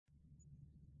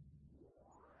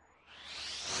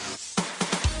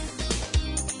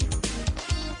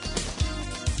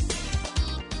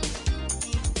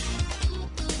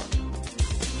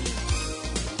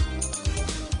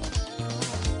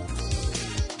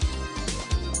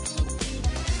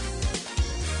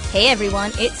Hey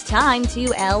everyone, it's time to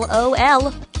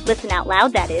LOL. Listen out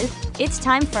loud, that is. It's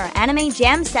time for Anime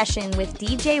Jam Session with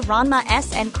DJ Ranma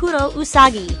S and Kuro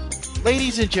Usagi.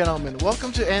 Ladies and gentlemen,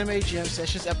 welcome to Anime Jam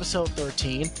Sessions episode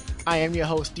 13. I am your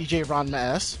host, DJ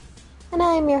Ranma S. And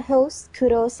I am your host,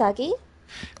 Kuro Usagi.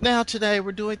 Now today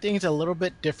we're doing things a little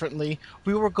bit differently.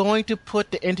 We were going to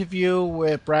put the interview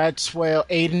with Brad Swale,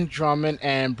 Aiden Drummond,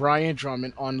 and Brian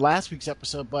Drummond on last week's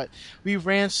episode, but we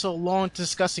ran so long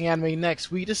discussing Anime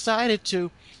Next, we decided to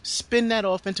spin that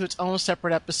off into its own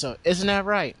separate episode. Isn't that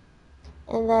right?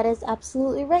 And that is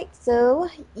absolutely right. So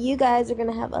you guys are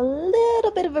going to have a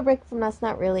little bit of a break from us,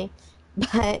 not really,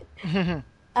 but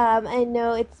I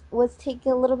know it was taking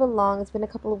a little bit long. It's been a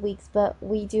couple of weeks, but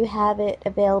we do have it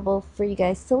available for you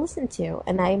guys to listen to,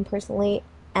 and I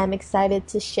am excited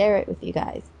to share it with you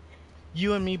guys.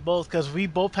 You and me both, because we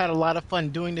both had a lot of fun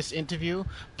doing this interview.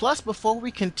 Plus, before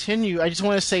we continue, I just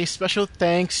want to say special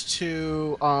thanks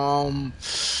to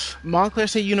Montclair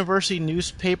State University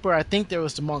newspaper. I think there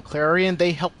was the Montclairian.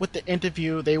 They helped with the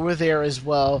interview. They were there as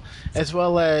well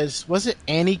as, was it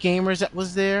Annie Gamers that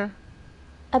was there?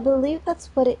 I believe that's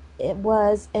what it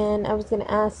was, and I was going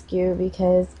to ask you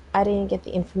because I didn't get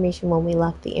the information when we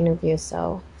left the interview,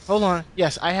 so... Hold on.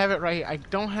 Yes, I have it right here. I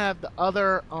don't have the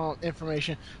other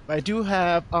information, but I do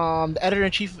have the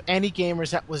editor-in-chief of Annie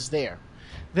Gamers that was there.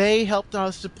 They helped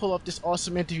us to pull up this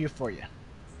awesome interview for you.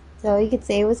 So you could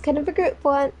say it was kind of a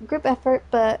group effort,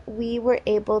 but we were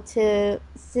able to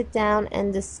sit down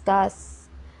and discuss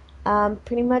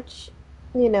pretty much,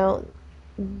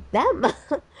 them.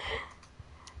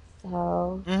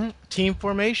 So Team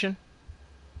formation.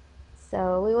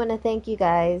 So we want to thank you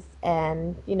guys,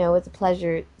 and it's a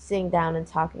pleasure sitting down and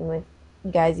talking with you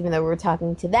guys, even though we were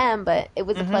talking to them, but it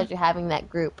was a pleasure having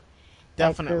that group.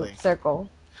 Definitely. That group circle.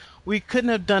 We couldn't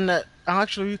have done that.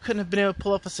 Actually, we couldn't have been able to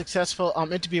pull off a successful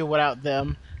interview without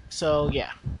them. So,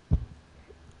 yeah.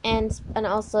 And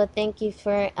also thank you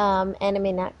for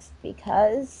Anime Next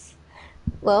because,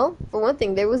 well, for one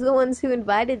thing, they was the ones who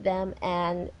invited them,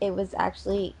 and it was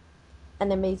actually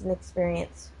an amazing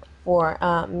experience for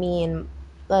me, and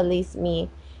at least me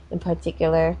in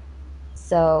particular.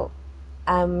 So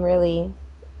I'm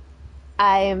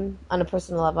on a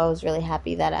personal level, I was really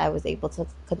happy that I was able to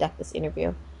conduct this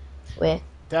interview with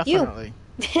Definitely.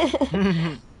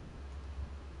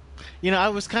 you. I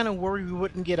was kind of worried we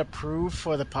wouldn't get approved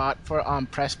for the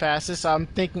press passes. So I'm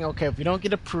thinking, okay, if we don't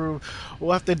get approved,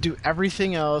 we'll have to do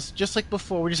everything else just like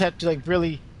before. We just have to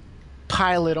really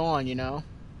pile it on,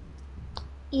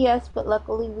 Yes, but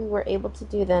luckily we were able to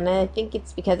do that, and I think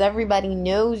it's because everybody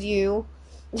knows you.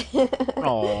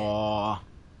 Aww.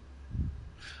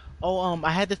 Oh,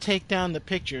 I had to take down the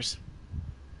pictures.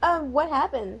 What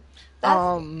happened?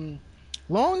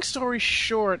 Long story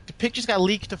short, the pictures got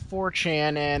leaked to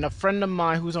 4chan, and a friend of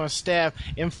mine who's on staff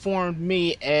informed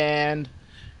me, and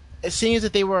it seems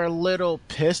that they were a little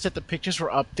pissed that the pictures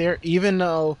were up there, even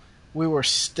though we were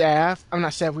staff. I'm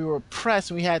not staff, we were press,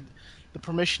 and we had the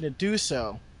permission to do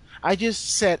so. I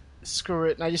just said screw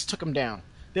it, and I just took them down.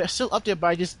 They're still up there, but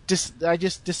I just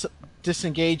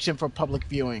disengaged them for public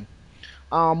viewing.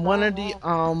 One of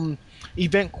the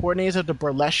event coordinators of the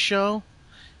burlesque show,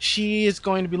 she is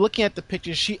going to be looking at the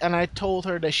pictures. And I told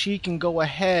her that she can go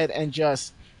ahead and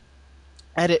just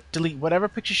edit, delete whatever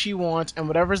picture she wants, and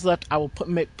whatever's left, I will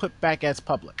put back as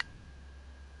public.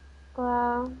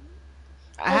 Wow.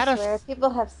 I swear, people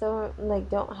have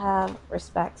don't have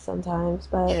respect sometimes,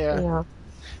 but yeah.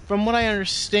 From what I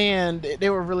understand, they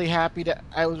were really happy that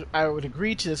I would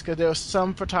agree to this because there were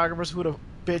some photographers who would have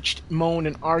bitched, moaned,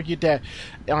 and argued that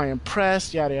I am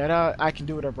pressed, yada yada. I can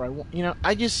do whatever I want.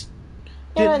 I just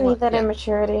don't need that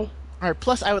immaturity. All right.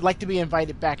 Plus, I would like to be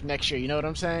invited back next year. You know what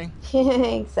I'm saying?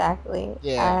 Exactly.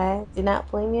 Yeah. I do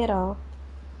not blame you at all.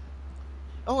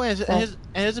 Oh, and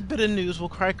here's a bit of news. We'll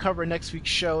try to cover next week's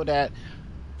show that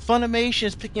Funimation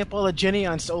is picking up all of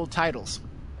Geneon's old titles.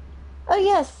 Oh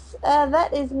yes,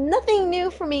 that is nothing new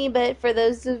for me. But for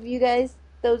those of you guys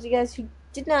who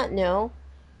did not know,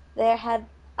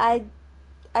 I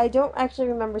don't actually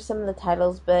remember some of the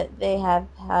titles, but they have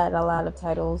had a lot of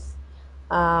titles.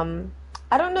 I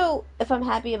don't know if I'm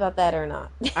happy about that or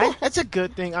not. That's a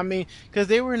good thing. I mean, because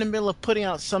they were in the middle of putting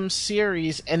out some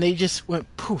series and they just went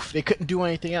poof. They couldn't do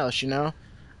anything else.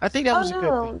 I think that was a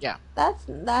good thing. Yeah. That's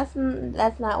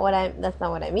not what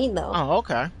I mean though. Oh,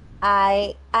 okay.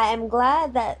 I am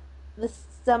glad that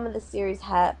some of the series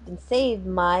have been saved.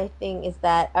 My thing is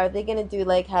that are they gonna do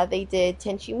like how they did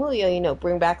Tenchi Muyo?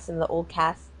 Bring back some of the old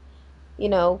cast.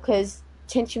 Because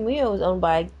Tenchi Muyo was owned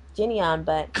by Jinyon,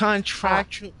 but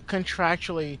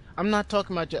contractually, I'm not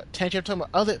talking about Tenchi. I'm talking about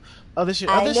other shit.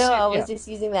 I Other know shit, I yeah. was just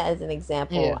using that as an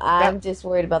example. Yeah, I'm just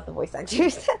worried about the voice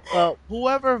actors. Well,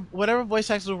 whatever voice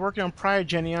actors were working on prior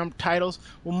Genyam titles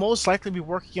will most likely be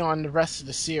working on the rest of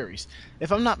the series.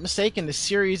 If I'm not mistaken, the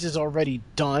series is already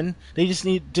done. They just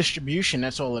need distribution.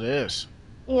 That's all it is.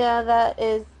 Yeah, that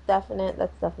is definite.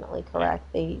 That's definitely correct.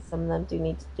 Some of them do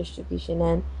need distribution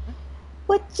in,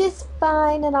 which is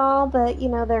fine and all. But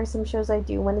there are some shows I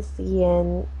do want to see,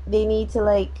 and they need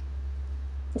to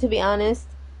To be honest,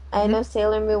 I Mhm. know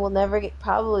Sailor Moon will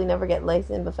probably never get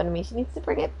licensed, but Funimation needs to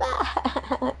bring it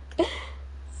back.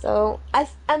 So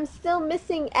I'm still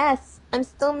missing S. I'm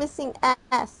still missing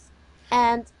S,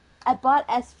 and I bought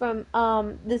S from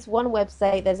this one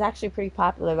website that's actually pretty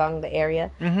popular along the area.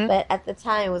 Mhm. But at the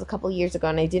time, it was a couple years ago,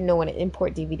 and I didn't know what an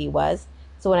import DVD was.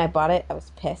 So when I bought it, I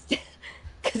was pissed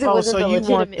because it Oh, wasn't so the you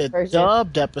want legitimate the version.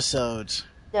 dubbed episodes?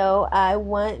 No, I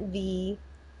want the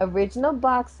original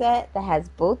box set that has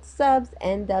both subs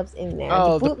and dubs in there.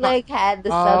 Oh, The bootleg had the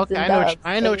oh, subs okay. and dubs.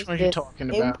 I know It which was ones you're just talking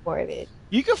about. imported.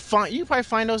 You can probably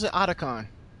find those at Otacon.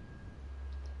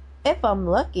 If I'm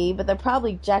lucky, but they're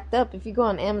probably jacked up. If you go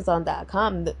on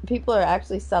Amazon.com, people are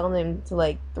actually selling them to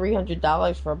like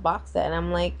 $300 for a box set, and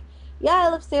I'm like, yeah, I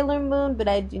love Sailor Moon, but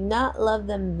I do not love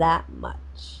them that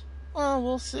much. Well,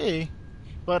 we'll see.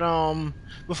 But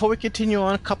before we continue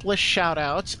on, a couple of shout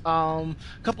outs. To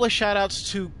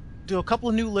do a couple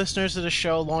of new listeners to the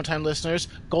show, longtime listeners,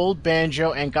 Gold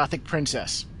Banjo and Gothic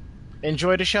Princess.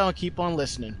 Enjoy the show and keep on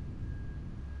listening.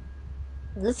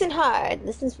 Listen hard,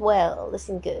 listen well,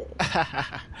 listen good.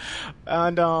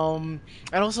 And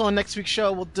also on next week's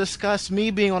show, we'll discuss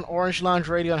me being on Orange Lounge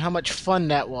Radio and how much fun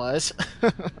that was. Yeah,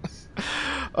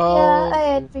 I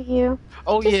envy you.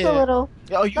 Oh, Just yeah. a little.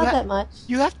 Oh, Not that much.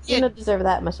 You have You don't deserve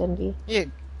that much envy. Yeah,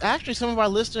 actually, some of our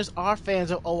listeners are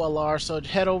fans of OLR, so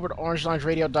head over to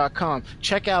orangeloungeradio.com.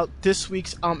 Check out this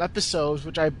week's episodes,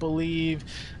 which I believe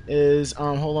is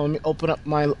hold on, let me open up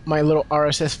my little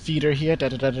RSS feeder here.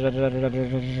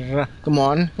 Come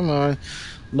on,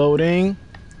 loading.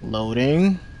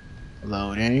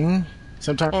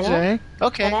 Sometimes Hello? today.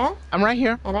 Okay, Hello? I'm right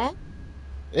here. Hello?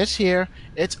 It's here.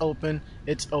 It's open.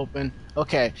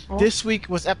 Okay, This week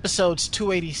was episodes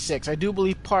 286. I do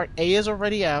believe part A is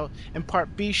already out, and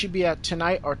part B should be out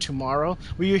tonight or tomorrow,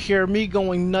 where you hear me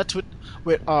going nuts with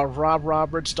Rob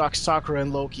Roberts, Doc Sakura,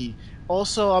 and Loki.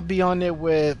 Also, I'll be on there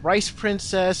with Rice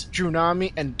Princess,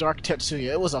 Drunami, and Dark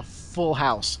Tetsuya. It was a full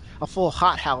house. A full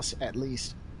hot house, at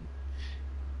least.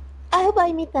 I hope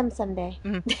I meet them someday.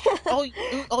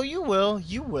 Oh, you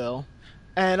will.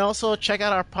 And also check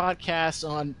out our podcast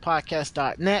on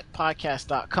podcast.net,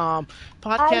 podcast.com,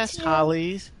 Podcast iTunes.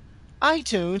 Hollies,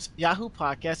 iTunes, Yahoo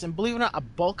Podcasts, and believe it or not, a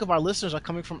bulk of our listeners are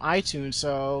coming from iTunes,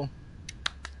 so...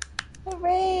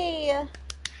 Hooray!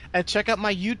 And check out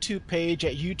my YouTube page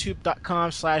at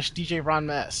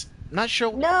youtube.com/DJRonMS. Not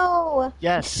sure... No!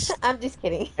 Yes. I'm just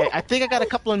kidding. I think I got a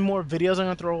couple of more videos I'm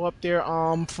going to throw up there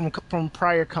from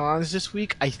prior cons this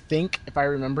week, I think, if I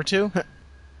remember to.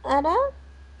 Anna?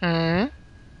 Hmm?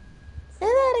 Say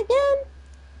that again.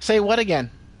 Say what again?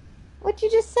 What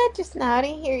you just said just now. I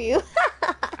didn't hear you.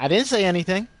 I didn't say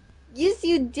anything. Yes,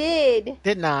 you did.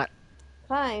 Did not.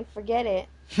 Fine, forget it.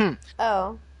 Hmm.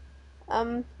 Oh.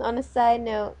 On a side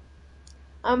note,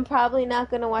 I'm probably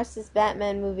not going to watch this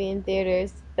Batman movie in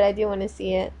theaters, but I do want to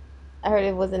see it. I heard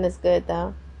it wasn't as good,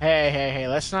 though. Hey,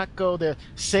 let's not go there.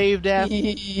 Save that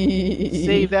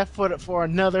for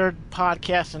another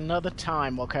podcast another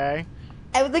time, okay?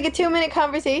 It was like a 2-minute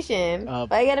conversation.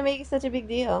 Why you gotta make it such a big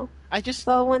deal? That's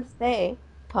all I want to say,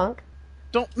 punk.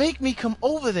 Don't make me come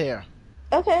over there.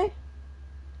 Okay.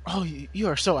 Oh, you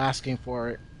are so asking for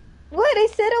it. What? I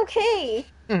said okay.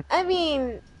 I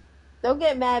mean, don't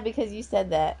get mad because you said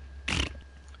that.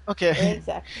 Okay.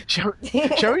 Exactly. Shall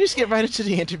we just get right into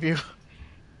the interview?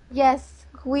 Yes,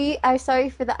 we are sorry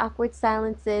for the awkward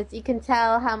silences. You can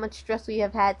tell how much stress we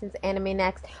have had since Anime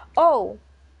Next. Oh!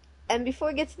 And before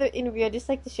we get to the interview, I'd just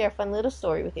like to share a fun little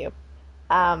story with you.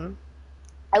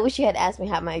 I wish you had asked me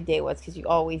how my day was, because you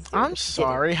always do. I'm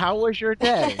sorry. How was your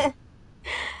day?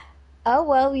 Oh,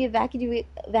 well, we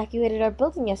evacuated our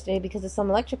building yesterday because of some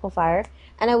electrical fire.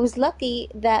 And I was lucky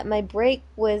that my break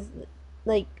was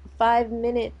like 5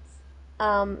 minutes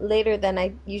later than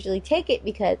I usually take it,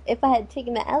 because if I had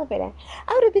taken the elevator,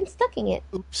 I would have been stuck in it.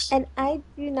 Oops. And I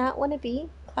do not want to be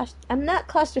I'm not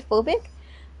claustrophobic.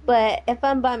 But if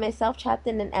I'm by myself trapped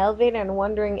in an elevator and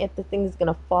wondering if the thing is going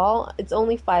to fall, it's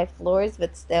only 5 floors,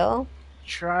 but still.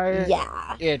 Try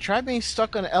being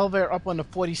stuck on an elevator up on the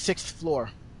 46th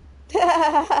floor.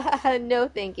 No,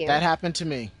 thank you. That happened to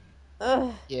me.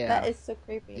 Ugh, Yeah. that is so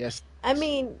creepy. Yes. I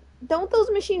mean, don't those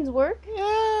machines work?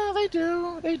 Yeah, they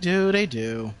do. They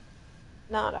do.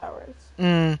 Not ours.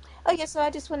 Mm. Oh yeah, so I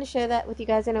just want to share that with you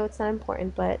guys. I know it's not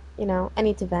important, but I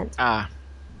need to vent. Ah.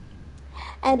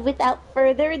 And without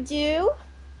further ado,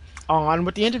 On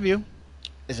with the interview.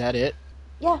 Is that it?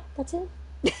 yeah, that's it.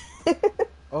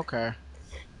 Okay.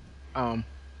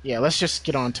 Yeah, let's just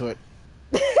get on to it.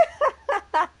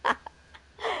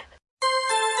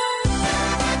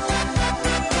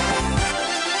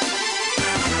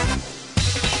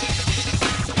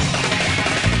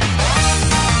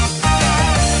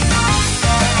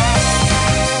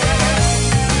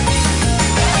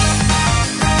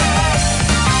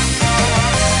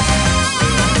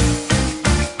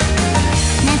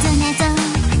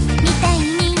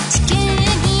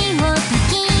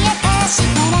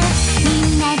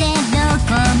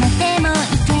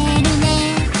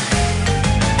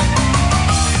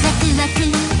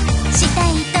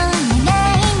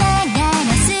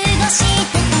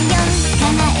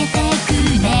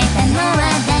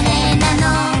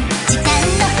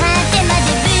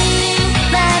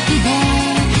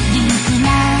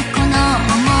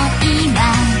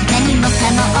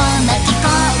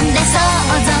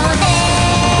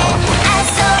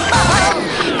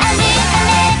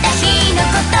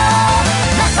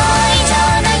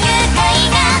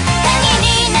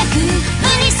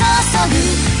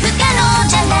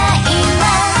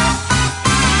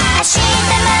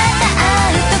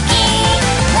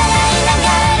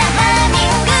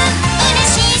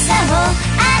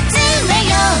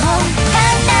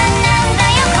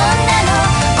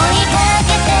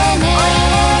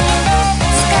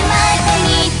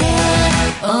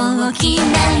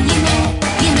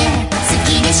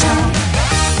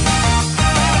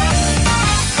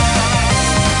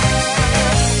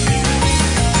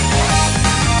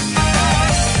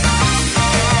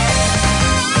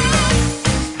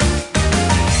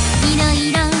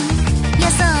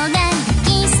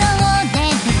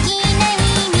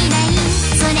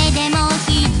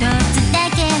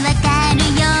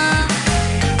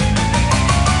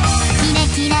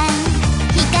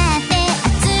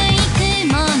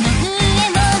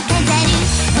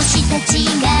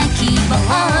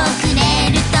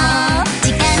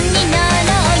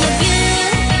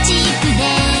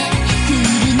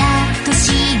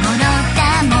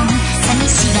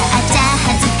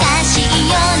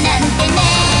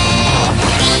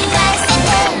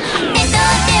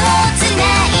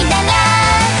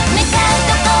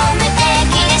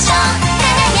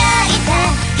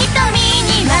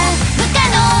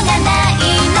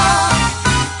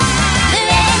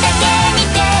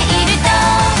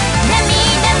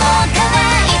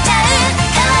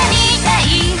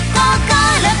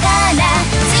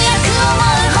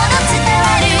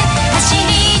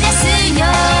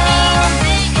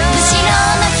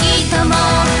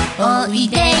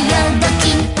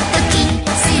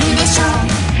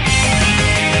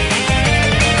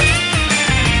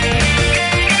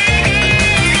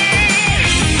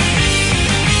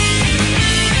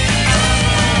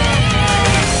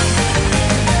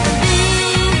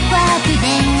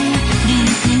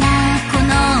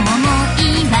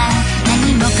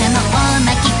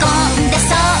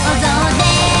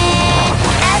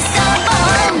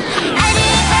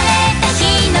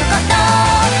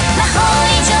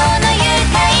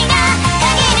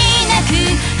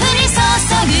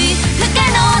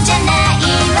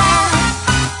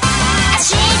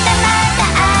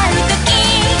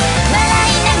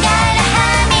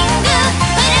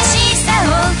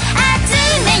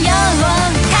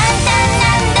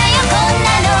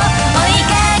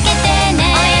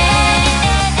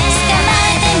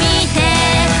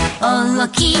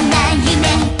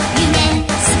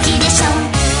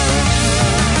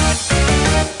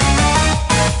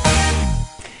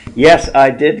 Yes, I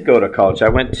did go to college. I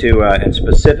went to, and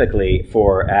specifically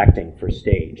for acting, for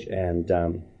stage. And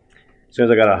as soon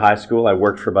as I got out of high school, I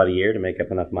worked for about a year to make up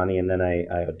enough money, and then I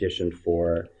auditioned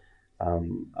for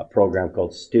a program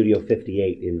called Studio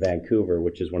 58 in Vancouver,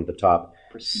 which is one of the top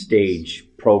stage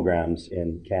programs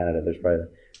in Canada. There's probably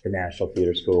the National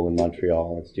Theatre School in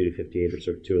Montreal, and Studio 58 are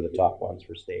sort of two of the top ones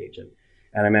for stage.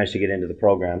 And I managed to get into the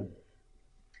program.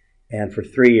 And for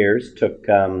 3 years, took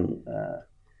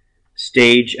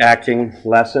stage acting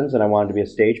lessons, and I wanted to be a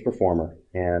stage performer.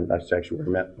 And that's actually where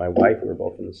I met my wife. We were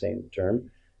both in the same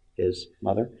term, his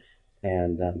mother.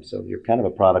 And so you're kind of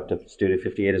a product of Studio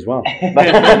 58 as well.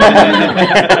 But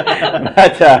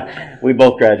we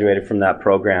both graduated from that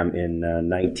program in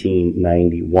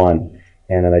 1991.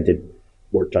 And then I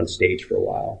worked on stage for a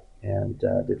while and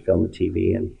did film and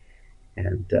TV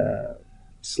and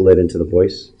slid into the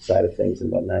voice side of things in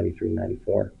about 93,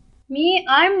 94. Me,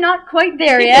 I'm not quite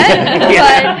there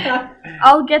yet, but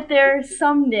I'll get there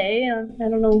someday. I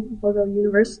don't know if I'll go to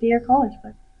university or college,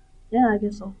 but yeah, I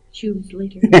guess I'll choose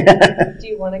later. Do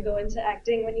you want to go into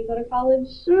acting when you go to college?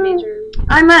 Major?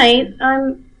 I might.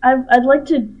 I'd like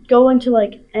to go into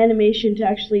like animation to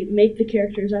actually make the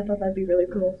characters. I thought that'd be really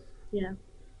cool. Yeah.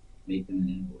 Make them an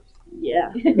invoice.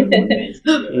 Yeah.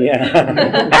 Yeah.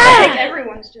 Like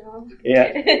everyone's job.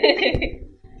 Yeah.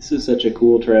 This is such a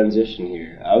cool transition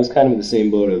here. I was kind of in the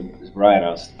same boat as Brian. I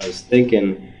was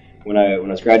thinking when I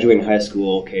was graduating high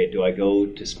school, okay, do I go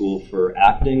to school for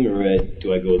acting or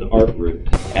do I go the art route?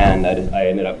 And I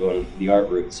ended up going the art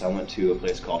route. So I went to a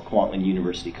place called Kwantlen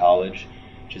University College,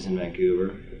 which is in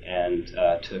Vancouver, and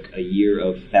took a year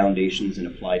of foundations in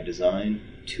applied design,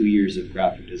 2 years of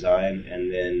graphic design,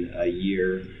 and then a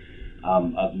year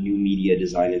of new media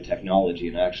design and technology,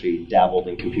 and I actually dabbled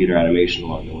in computer animation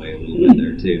along the way a little bit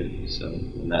there too. So,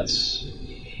 and that's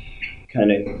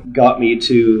kind of got me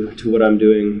to what I'm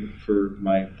doing for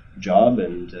my job,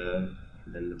 and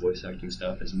then the voice acting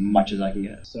stuff as much as I can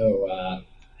get. So,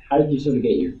 how did you sort of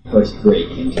get your first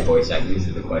break into voice acting? This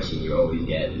is the question you always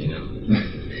get, you know.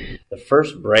 The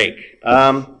first break.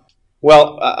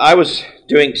 Well, I was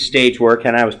doing stage work,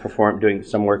 and I was doing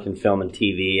some work in film and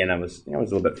TV, and I was a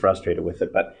little bit frustrated with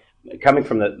it. But coming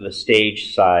from the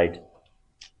stage side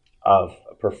of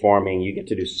performing, you get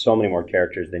to do so many more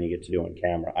characters than you get to do on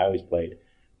camera. I always played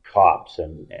cops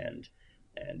and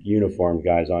uniformed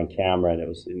guys on camera, and it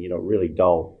was really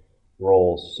dull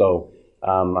roles. So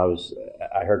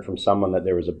I heard from someone that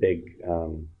there was a big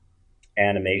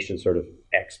animation sort of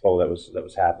expo that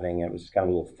was happening. It was kind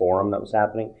of a little forum that was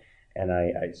happening. And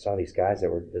I saw these guys that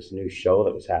were this new show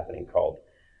that was happening called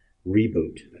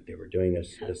Reboot. That they were doing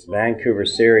this Vancouver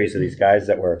series of these guys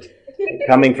that were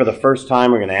coming for the first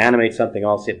time. We're going to animate something.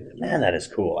 All said, man, that is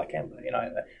cool. I can't,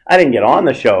 I didn't get on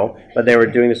the show, but they were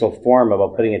doing this little forum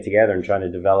about putting it together and trying to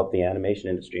develop the animation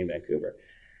industry in Vancouver.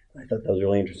 I thought that was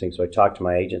really interesting. So I talked to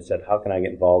my agent, said, how can I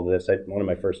get involved with this? One of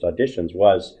my first auditions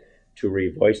was to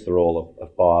revoice the role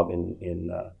of Bob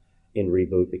in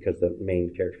Reboot, because the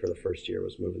main character for the first year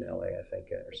was moving to LA, I think,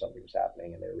 or something was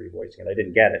happening, and they were revoicing it. I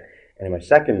didn't get it. And my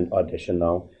second audition,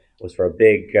 though, was for a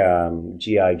big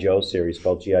G.I. Joe series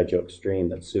called G.I. Joe Extreme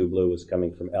that Sue Blue was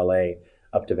coming from LA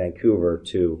up to Vancouver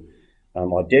to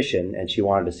audition, and she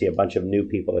wanted to see a bunch of new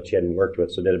people that she hadn't worked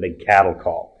with, so did a big cattle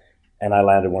call. And I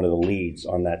landed one of the leads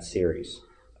on that series,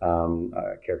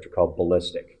 a character called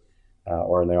Ballistic.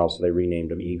 And they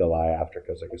renamed him Eagle Eye after,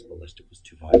 because I guess Ballistic was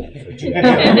too violent for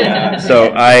G.I. So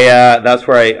that's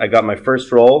where I got my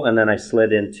first role, and then I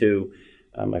slid into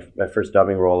my first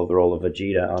dubbing role, the role of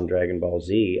Vegeta on Dragon Ball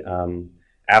Z.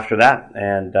 After that,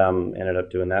 and ended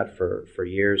up doing that for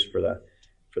years for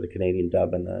the Canadian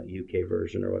dub and the UK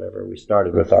version or whatever. We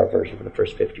started with our version for the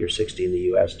first 50 or 60 in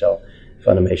the US till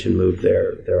Funimation moved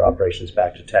their operations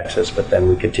back to Texas, but then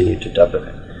we continued to dub it.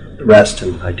 The rest,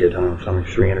 and I did, something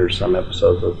 300 or some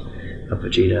episodes of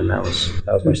Vegeta, and that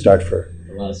was my start for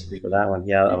that one.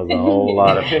 Yeah, that was a whole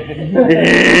lot of, it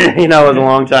was a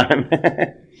long time.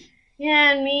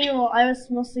 Yeah, and me, well, I was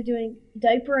mostly doing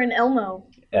Diaper and Elmo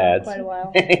for quite a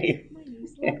while.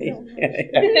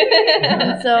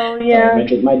 So, yeah.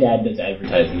 My dad does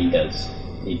advertising. He did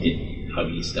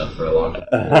Huggy stuff for a long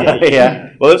time.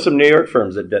 Yeah. Well, there's some New York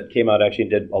firms that came out actually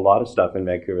and did a lot of stuff in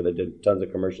Vancouver. That did tons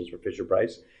of commercials for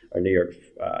Fisher-Price. Our New York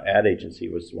ad agency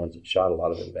was the ones that shot a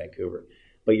lot of it in Vancouver.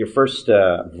 But your first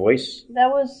voice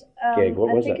gig,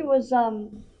 what was it? I think it was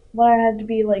when I had to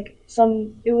be like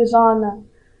it was on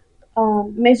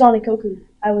Maison Ikoku.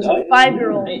 I was a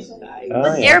 5-year-old. Nice.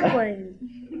 Airplane.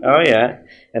 Oh, yeah.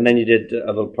 And then you did a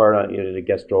little part you did a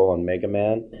guest role on Mega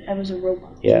Man. I was a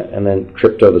robot. Yeah, and then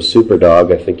Crypto the Super Dog,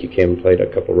 I think you came and played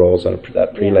a couple roles on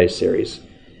that Prelay series.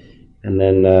 And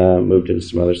then moved into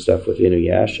some other stuff with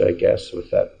Inuyasha, I guess, with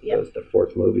that was the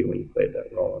 4th movie when you played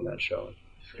that role on that show.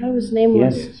 What his name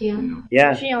was? Shion.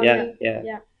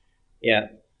 Yeah.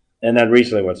 And then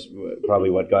recently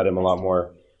what got him a lot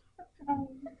more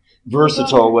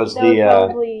versatile was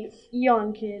probably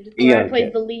Eon Kid, where I played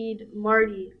Kid. the lead,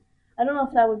 Marty. I don't know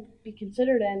if that would be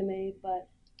considered anime, but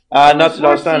no, it's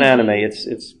not anime.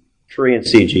 It's Korean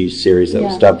CG series that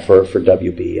was dubbed for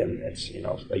WB, and it's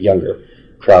a younger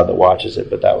crowd that watches it.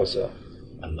 But that was a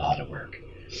lot of work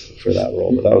for that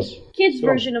role. But that was kids'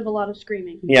 version of a lot of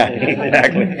screaming. Yeah,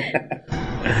 exactly.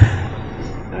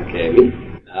 Okay.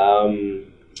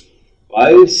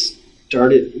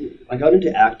 I got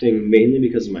into acting mainly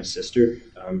because of my sister.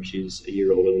 She's a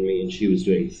year older than me, and she was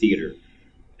doing theater,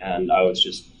 and I was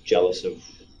just jealous of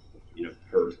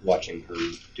her watching her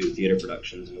do theater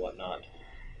productions and whatnot.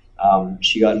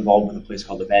 she got involved with a place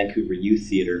called the Vancouver Youth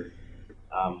Theatre,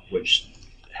 which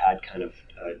had kind of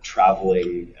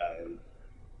traveling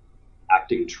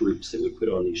acting troupes that would put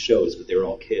on these shows, but they were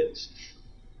all kids.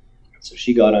 So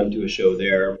she got onto a show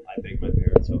there. I begged my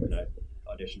parents, "Oh, can I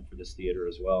audition for this theater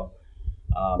as well?"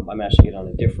 I managed to get on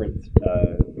a different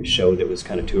show that was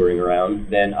kind of touring around.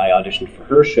 Then I auditioned for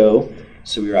her show,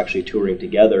 so we were actually touring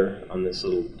together on this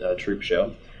little troupe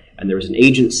show. And there was an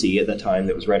agency at the time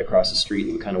that was right across the street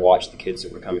and kind of watched the kids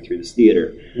that were coming through this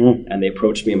theater. And they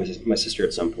approached me and my sister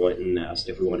at some point and asked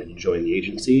if we wanted to join the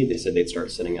agency. They said they'd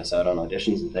start sending us out on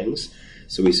auditions and things.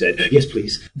 So we said, "Yes,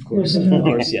 please." Of course,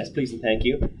 yes, please and thank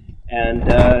you. And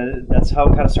that's how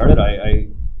it kind of started.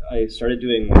 I started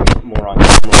doing more on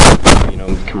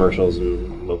commercials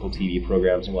and local TV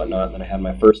programs and whatnot. Then I had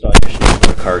my first audition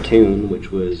for a cartoon,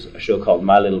 which was a show called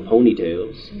My Little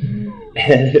Ponytails.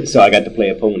 So I got to play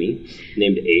a pony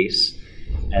named Ace.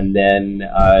 And then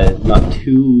not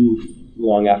too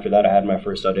long after that, I had my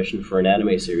first audition for an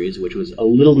anime series, which was a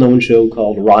little-known show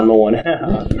called Ranma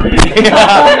 1/2.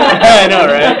 I know,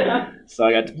 right? So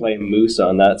I got to play Moose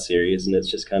on that series, and it's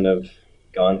just kind of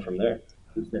gone from there.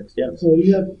 Who's next? Yeah. So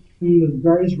you have, from the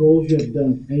various roles you have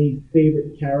done, any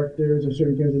favorite characters or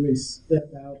certain characters that may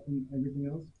step out from everything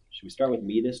else? Should we start with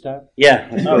me this time? Yeah,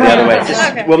 let's go the other way.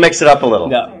 Just, we'll mix it up a little.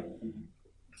 No.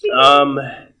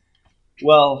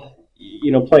 Well,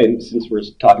 playing, since we're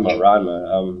talking about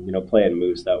Ranma, playing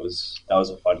Moose, that was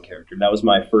a fun character. That was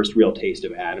my first real taste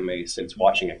of anime since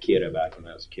watching Akira back when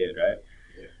I was a kid, right?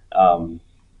 Yeah.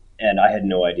 And I had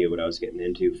no idea what I was getting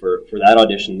into. For that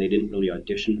audition, they didn't really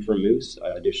audition for Moose. I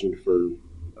auditioned for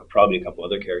probably a couple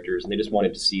other characters, and they just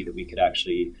wanted to see that we could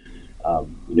actually,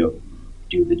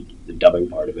 do the dubbing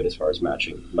part of it as far as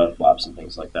matching mouth flaps and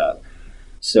things like that.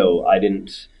 So I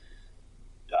didn't.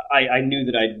 I knew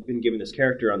that I'd been given this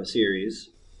character on the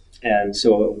series, and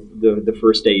so the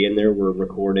first day in there, we're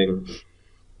recording,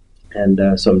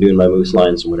 and so I'm doing my Moose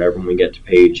lines and whatever. When we get to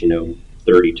page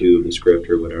 32 of the script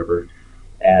or whatever.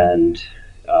 And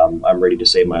I'm ready to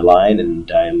say my line, and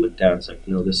I look down. It's like,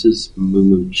 no, this is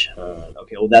Moo-Chan.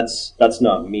 Okay, well, that's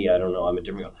not me. I don't know. I'm a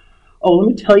different guy. Oh, let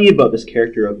me tell you about this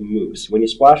character of Moose. When you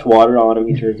splash water on him,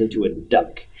 he turns into a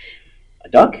duck. A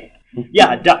duck?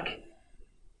 Yeah, a duck.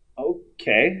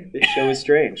 Okay, this show is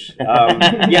strange.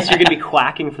 Yes, you're going to be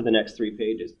quacking for the next 3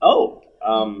 pages. Oh,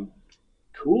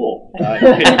 cool.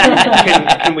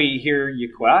 Can we hear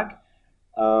you quack?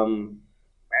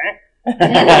 So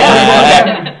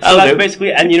that's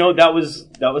basically, and that was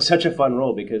such a fun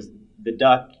role because the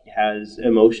duck has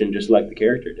emotion just like the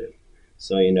character did.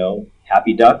 So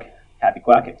happy duck, happy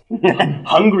quacking.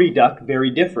 Hungry duck,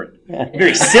 very different,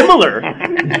 very similar,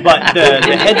 but the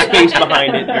headspace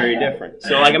behind it very different.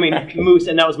 So Moose,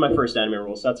 and that was my first anime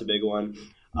role, so that's a big one.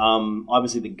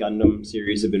 Obviously the Gundam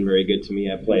series have been very good to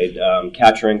me. I played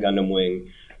Catcher in Gundam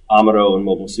Wing, Amuro in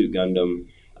Mobile Suit Gundam,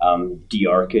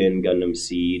 Diarca in Gundam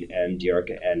Seed, and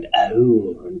Diarca and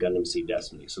Aul in Gundam Seed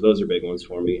Destiny. So those are big ones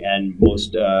for me. And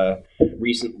most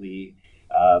recently,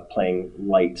 playing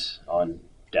Light on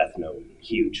Death Note.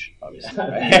 Huge, obviously.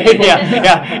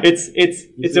 yeah,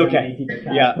 it's okay.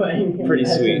 Yeah, pretty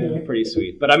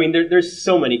sweet. But there's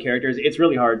so many characters. It's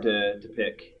really hard to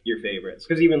pick your favorites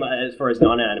because even as far as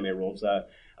non-anime roles,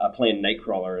 playing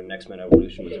Nightcrawler in X-Men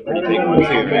Evolution was a pretty big one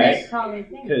too, right?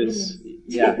 Because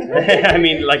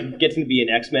getting to be an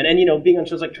X-Men and being on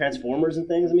shows like Transformers and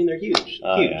things. They're huge, huge.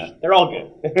 Yeah. They're all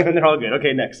good. They're all good.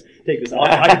 Okay, next, take this.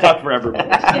 I can talk forever.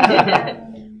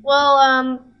 Well,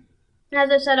 as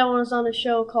I said, I was on a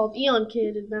show called Eon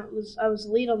Kid, and I was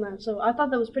the lead on that. So I thought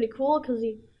that was pretty cool because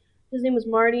his name was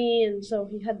Marty, and so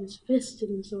he had this fist,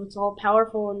 and so it's all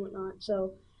powerful and whatnot.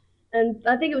 So, and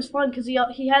I think it was fun because he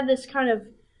had this kind of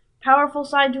powerful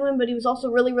side to him, but he was also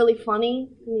really, really funny.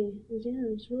 It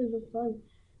was really, really fun.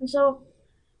 And so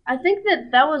I think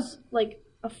that was like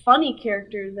a funny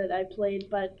character that I played,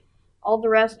 but all the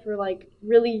rest were like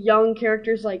really young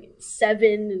characters, like 7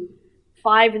 and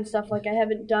 5 and stuff. Like I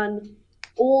haven't done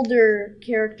older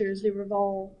characters. They've been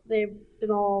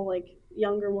all like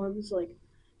younger ones, like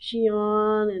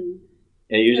Shion and.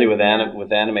 Yeah, usually with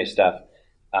anime stuff.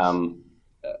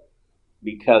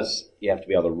 Because you have to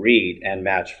be able to read and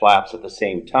match flaps at the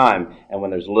same time, and when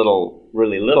there's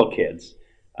really little kids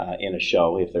in a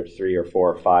show, if they're 3 or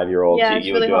 4 or 5 year olds,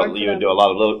 you would do a lot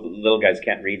of little guys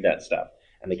can't read that stuff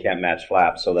and they can't match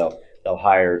flaps, so they'll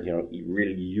hire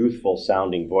really youthful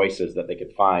sounding voices that they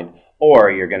could find, or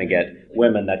you're going to get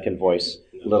women that can voice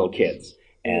little kids.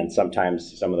 And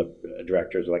sometimes some of the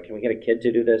directors are like, can we get a kid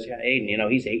to do this? Yeah,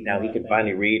 Aiden, he's 8 now, he can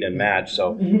finally read and match,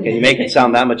 so can you make it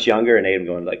sound that much younger? And Aiden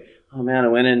going like, oh man, I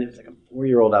went in, it was like a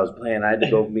 4-year-old I was playing. I had to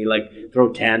go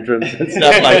throw tantrums and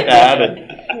stuff like that.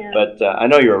 But I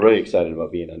know you were really excited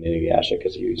about being on Inuyasha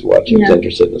because he was watching, he was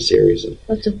interested in the series. And,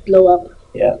 let's just blow up.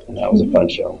 Yeah, and that was a fun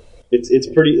show. It's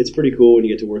pretty cool when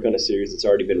you get to work on a series that's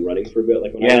already been running for a bit.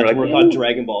 Like when I got to work on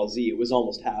Dragon Ball Z, it was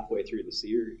almost halfway through the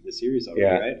series already,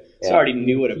 right? So I already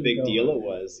knew what a big deal it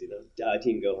was,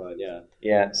 Team Gohan,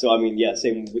 Yeah. So I mean,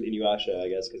 same with Inuyasha, I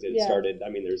guess, because it started. I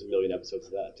mean, there's a million episodes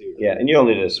of that too. Yeah, and you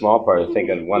only did a small part. I think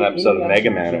on one episode of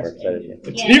Mega Man.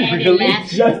 Really?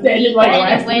 Just ended like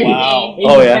last week. Wow.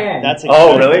 Oh yeah. That's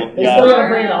oh really? They still gotta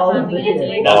bring all of the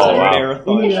That's a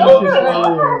marathon.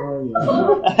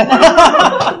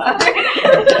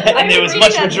 And there was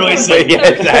much rejoicing. Yeah,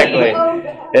 exactly.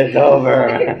 It's over.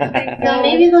 So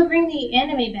maybe they'll bring the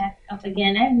anime back up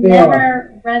again. I've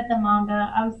never read the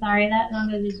manga. I'm sorry, that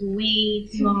manga is way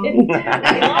too long.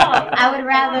 I would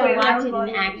rather watch it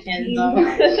in action.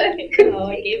 Oh,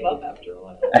 I gave up after a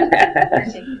while.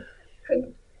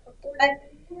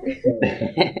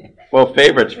 Well,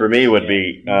 favorites for me would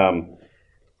be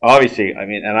obviously. I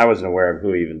mean, and I wasn't aware of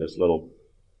who even this little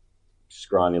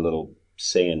scrawny little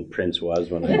Saiyan prince was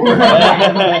when I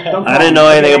didn't know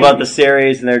anything about the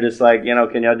series, and they're just like,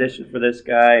 can you audition for this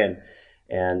guy?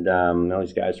 And all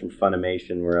these guys from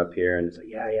Funimation were up here, and it's like,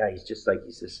 he's just like,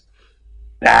 he's this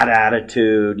bad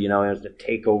attitude, he has to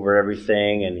take over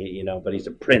everything, and he, but he's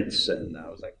a prince, and I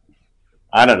was like,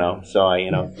 I don't know. So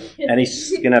and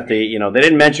he's gonna have to, they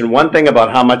didn't mention one thing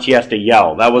about how much he has to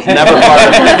yell. That was never part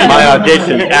of my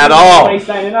audition at all.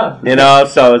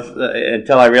 So it's,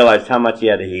 until I realized how much he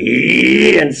had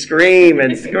to and scream,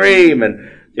 and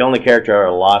the only character I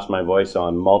ever lost my voice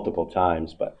on multiple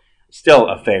times, but still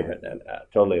a favorite, and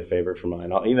totally a favorite for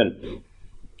mine.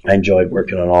 I enjoyed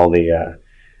working on all the.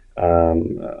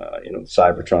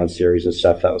 Cybertron series and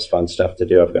stuff. That was fun stuff to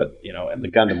do. I've got, and the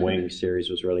Gundam Wing series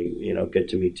was really, good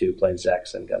to me too, playing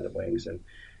Zex and Gundam Wings and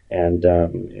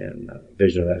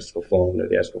Vision of Escaflowne,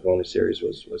 the Escaflowne series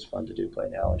was fun to do,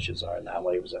 playing Alan Shazar, and that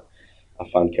one, he was a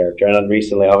fun character. And then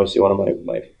recently, obviously, one of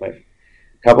my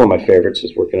couple of my favorites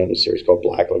is working on a series called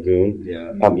Black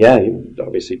Lagoon.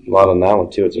 Obviously a lot on that one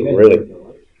too. It's really.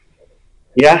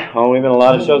 Yeah, we've been a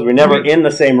lot of shows. We're never in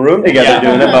the same room together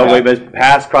doing it, but we've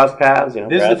crossed paths.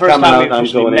 This is the first time we've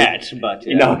actually met, but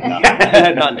not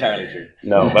entirely true.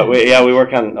 No, but we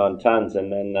work on tons, and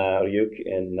then Ryuk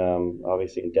and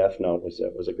obviously in Death Note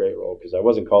was a great role because I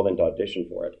wasn't called in to audition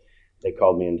for it. They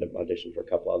called me in to audition for a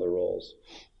couple other roles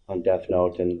on Death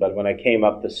Note, but when I came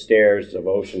up the stairs of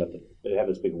Ocean, they have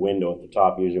this big window at the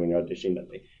top. Usually when you're auditioning, that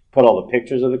they put all the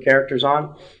pictures of the characters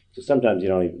on. So sometimes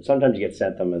sometimes you get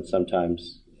sent them, and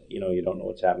sometimes, you don't know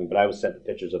what's happening. But I was sent the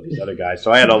pictures of these other guys.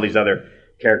 So I had all these other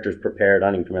characters prepared. I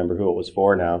don't even remember who it was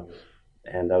for now.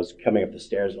 And I was coming up the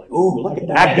stairs like, ooh, look at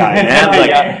that guy,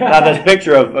 man. Now this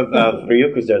picture of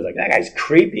Ryuko's there, like, that guy's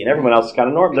creepy. And everyone else is kind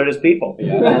of normal. They're just people.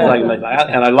 And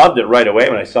I loved it right away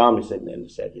when I saw him. He said,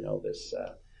 this,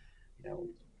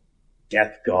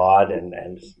 death god.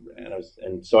 And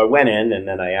so I went in, and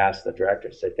then I asked the director,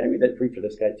 I said, can I read for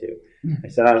this guy too? I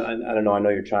said, I don't know. I know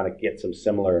you're trying to get some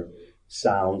similar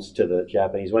sounds to the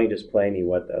Japanese. Why don't you just play me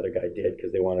what the other guy did?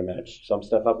 Because they want to match some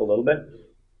stuff up a little bit.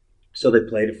 So they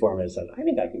played it for me. I said, I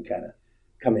think I can kind of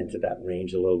come into that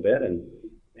range a little bit, and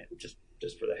just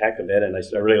for the heck of it. And I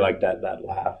really liked that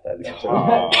laugh that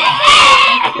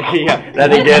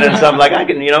that he did, and so I'm like, I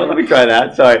can, let me try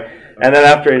that. So and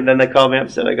then they called me up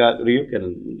and said I got Ryuk,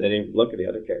 and they didn't look at the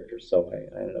other characters, so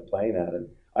I ended up playing that. And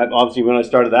obviously when I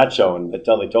started that show, and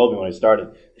until they told me when I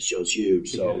started, the show's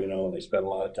huge, so they spent a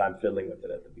lot of time fiddling with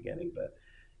it at the beginning. But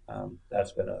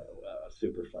that's been a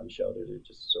super fun show. They're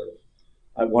just sort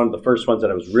of one of the first ones that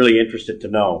I was really interested to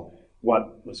know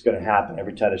what was going to happen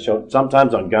every time the show.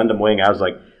 Sometimes on Gundam Wing, I was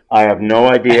like, I have no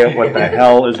idea what the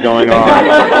hell is going on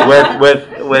with.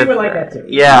 You were like that too.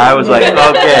 Yeah, I was like,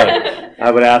 okay. I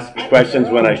would ask questions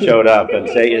when I showed up and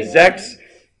say, is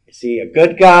he a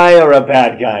good guy or a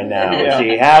bad guy now? Is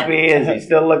he happy? Is he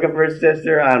still looking for his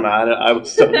sister? I don't know. I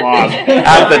was so lost.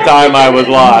 At the time, I was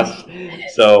lost.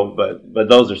 So, but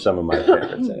those are some of my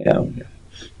favorites. Yeah.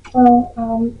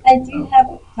 Well, I do have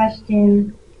a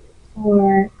question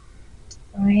for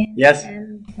Brian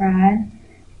and Brad.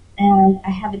 I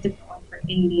have a different one for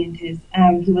Indian because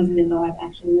he wasn't in the live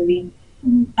action movie.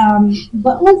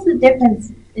 What was the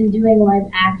difference in doing live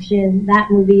action, that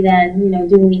movie, than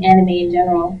doing the anime in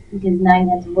general? Because now you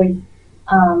have to voice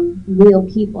real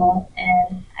people,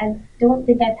 and I don't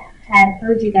think I've had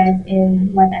heard you guys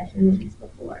in live action movies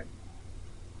before.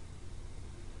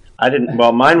 I didn't.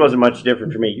 Well, mine wasn't much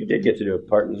different for me. You did get to do a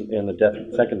part in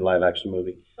the second live action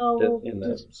movie. Oh, in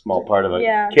the small part of a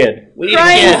yeah. kid. We need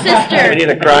crying a kid. sister. We need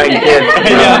a crying kid.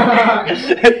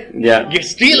 Yeah. You're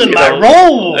stealing my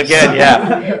roles again.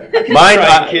 Yeah.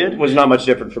 Mine kid was not much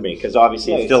different for me because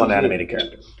obviously he's still an animated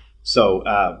character. So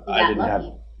I didn't have.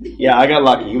 Yeah, I got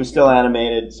lucky. He was still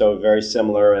animated, so very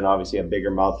similar, and obviously had bigger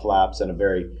mouth flaps and a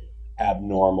very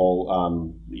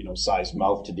abnormal, sized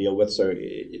mouth to deal with. So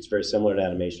it's very similar to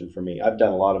animation for me. I've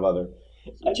done a lot of other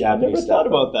Japanese I never stuff. thought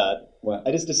about that. What?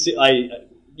 I just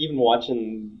even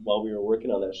watching while we were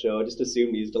working on that show, I just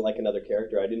assumed he's like another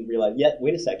character. I didn't realize.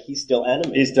 Wait a sec, he's still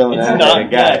animated. He's still an animated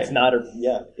guy. Yeah, it's not a.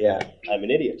 Yeah. I'm an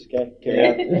idiot. Okay.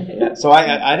 Yeah. So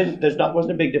I didn't.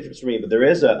 Wasn't a big difference for me, but there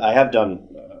is I have done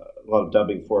a lot of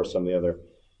dubbing for some of the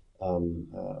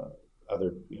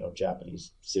other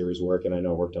Japanese series work, and I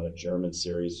know I worked on a German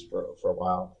series for a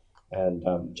while, and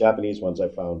Japanese ones I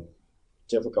found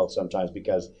difficult sometimes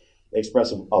because they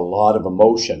express a lot of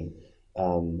emotion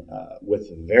with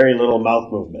very little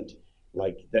mouth movement.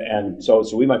 So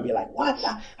we might be like, what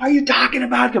are you talking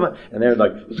about? Come on. And they're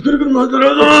like, and their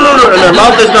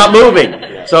mouth is not moving.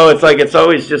 So it's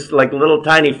always just like little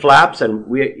tiny flaps, and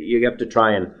you have to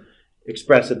try and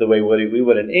express it the way we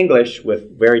would in English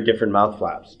with very different mouth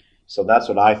flaps. So that's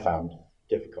what I found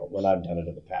difficult when I've done it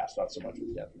in the past, not so much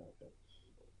with Death Note.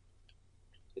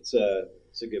 It's a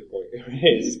good point,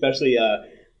 especially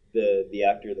the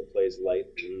actor that plays Light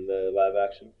in the live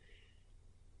action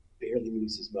barely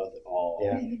moves his mouth at all.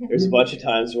 Yeah. There's a bunch of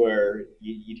times where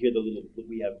you'd hear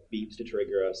we have beeps to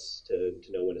trigger us to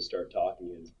know when to start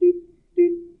talking. And it's beep,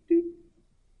 beep, beep.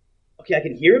 Okay, I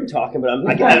can hear him talking, but I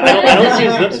don't see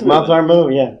his lips. His mouth aren't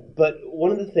moving, yeah. But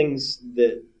one of the things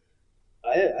that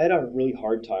I had a really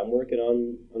hard time working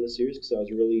on the series because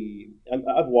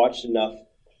I've watched enough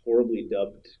horribly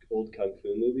dubbed old kung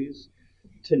fu movies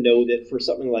to know that for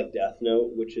something like Death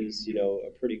Note, which is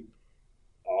a pretty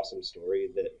awesome story,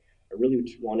 that I really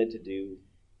wanted to do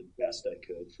the best I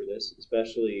could for this,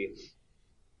 especially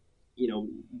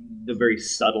the very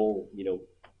subtle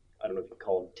I don't know if you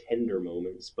call them tender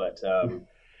moments, but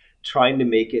trying to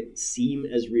make it seem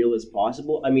as real as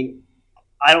possible. I mean,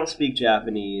 I don't speak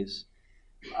Japanese.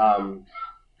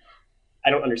 I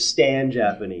don't understand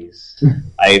Japanese.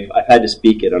 I've had to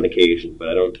speak it on occasion, but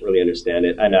I don't really understand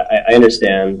it. And I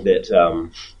understand that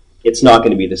it's not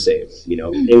going to be the same.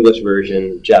 English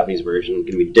version, Japanese version,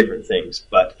 going to be different things.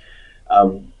 But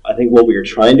I think what we were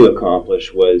trying to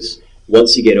accomplish was,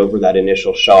 once you get over that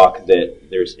initial shock that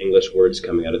there's English words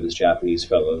coming out of this Japanese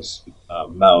fellow's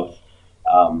mouth,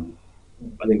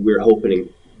 I think we were hoping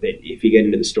that if you get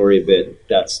into the story a bit,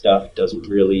 that stuff doesn't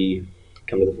really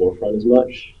come to the forefront as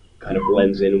much, kind of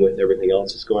blends in with everything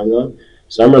else that's going on.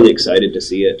 So I'm really excited to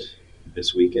see it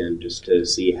this weekend, just to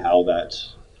see how that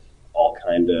all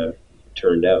kind of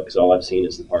turned out, because all I've seen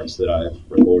is the parts that I've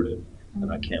recorded, and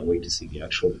I can't wait to see the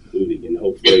actual movie, and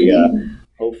hopefully,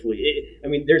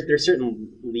 there's certain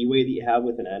leeway that you have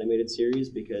with an animated series,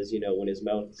 because when his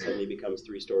mouth suddenly becomes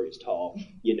 3 stories tall,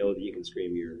 that you can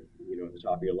scream at the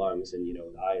top of your lungs, and the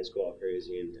eyes go all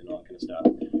crazy and all that kind of stuff.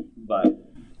 But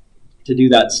to do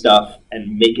that stuff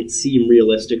and make it seem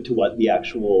realistic to what the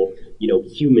actual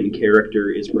human character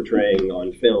is portraying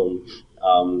on film,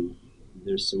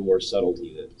 there's some more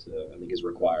subtlety that I think is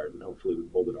required, and hopefully we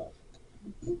pulled it off.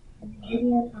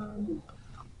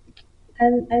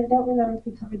 And I don't remember if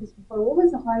we covered this before. What was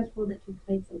the hardest role that you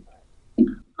played so far?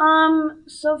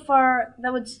 So far,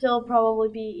 that would still probably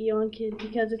be Eon Kid,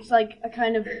 because it's like a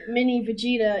kind of mini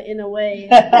Vegeta in a way.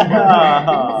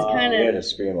 It's kind You had to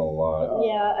scream a lot.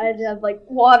 Yeah, I'd have like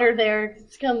water there.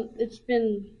 It's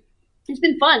been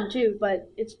fun too,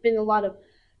 but it's been a lot of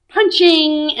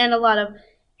punching and a lot of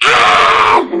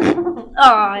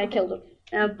I killed him.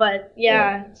 But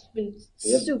yeah, it's been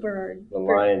super hard. The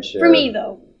lion's share for me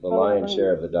though. The lion's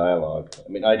share of the dialogue. I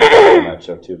mean, I did on that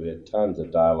show too. We had tons of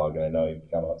dialogue, and I know you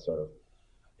become sort of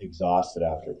exhausted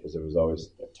after, because there was always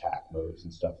attack moves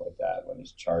and stuff like that when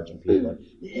he's charging people. And,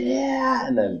 yeah,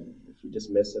 and then if you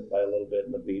just miss it by a little bit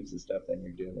in the beats and stuff, then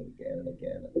you're doing it again and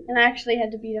again. And I actually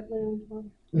had to beat up my own father.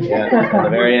 Yeah, at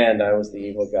the very end, I was the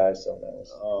evil guy, so that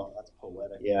was. Oh, that's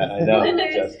poetic. Yeah, I know.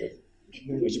 Justice.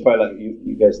 We should probably let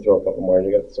you guys throw a couple more, and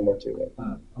you got some more too. Right?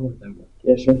 I'll let them go.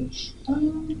 Yeah, sure.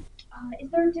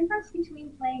 Is there a difference between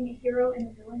playing a hero and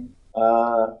a villain?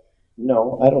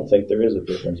 No, I don't think there is a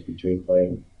difference between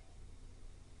playing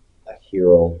a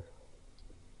hero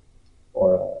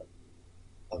or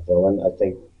a villain. I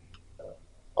think,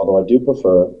 although I do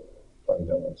prefer playing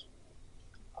villains,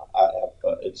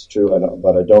 it's true,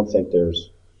 but I don't think there's,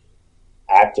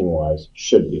 acting-wise,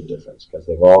 should be a difference, because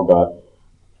they've all got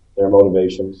their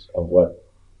motivations of what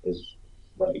is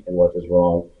right and what is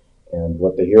wrong, and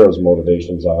what the hero's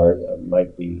motivations are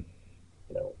might be,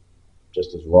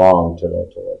 just as wrong to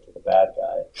the bad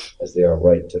guy as they are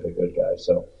right to the good guy.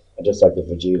 So I just like the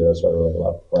Vegeta, that's why I really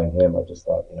love playing him. I just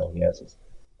thought, he has his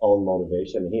own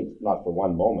motivation. He, not for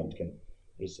one moment, can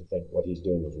used to think what he's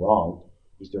doing was wrong.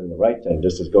 He's doing the right thing,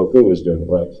 just as Goku was doing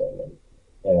the right thing.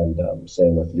 And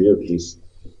same with Ryuk, he's,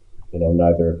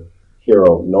 neither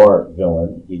hero nor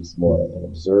villain. He's more an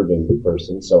observing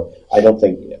person. So I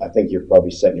think you're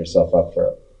probably setting yourself up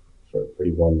for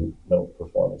pretty one-note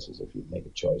performances if you make a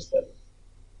choice that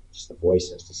just the voice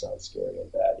has to sound scary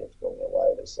and bad. You have to go, why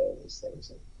are they saying these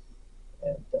things?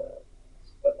 But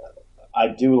I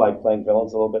do like playing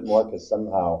villains a little bit more because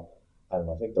somehow, I don't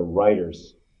know, I think the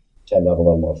writers tend to have a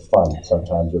little more fun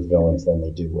sometimes with villains than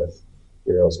they do with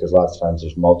heroes, because lots of times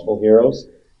there's multiple heroes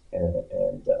and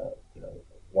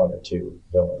one or two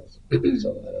villains. So I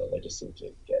don't know, they just seem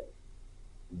to get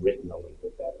written a little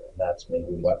bit better, and that's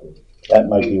maybe that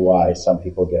might be why some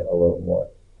people get a little more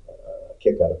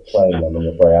kick out of playing them. And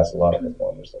if I ask a lot of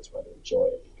performers, that's why they enjoy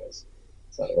it, because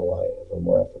it's not why a little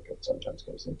more effort sometimes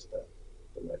goes into the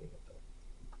writing of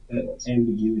them.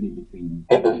 Ambiguity between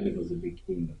people is a big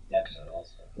theme of Death Note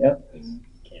also. Yeah. You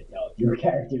can't tell if your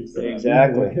character's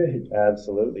exactly.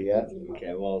 Absolutely, yeah.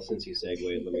 Okay, well, since you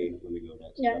segue, let me go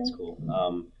next. Yeah. That's cool.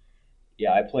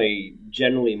 I play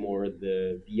generally more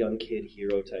the young kid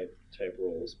hero type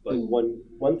roles. But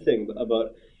one thing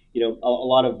about, a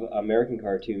lot of American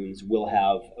cartoons will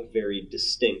have a very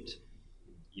distinct,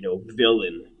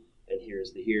 villain, and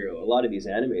here's the hero. A lot of these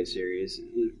anime series,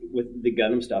 with the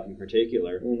Gundam stuff in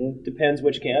particular, depends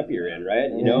which camp you're in,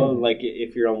 right? Like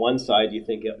if you're on one side, you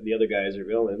think the other guys are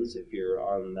villains. If you're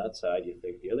on that side, you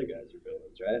think the other guys are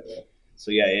villains, right? Yeah.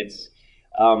 So yeah, it's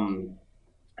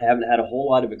I haven't had a whole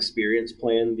lot of experience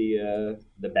playing the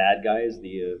bad guys,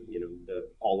 the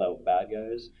all out bad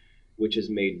guys, which has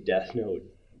made Death Note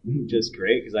just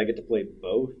great because I get to play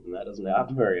both, and that doesn't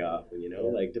happen very often.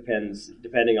 Like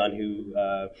depending on who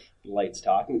Light's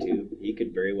talking to, he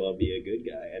could very well be a good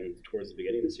guy, and towards the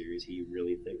beginning of the series, he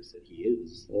really thinks that he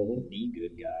is the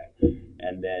good guy,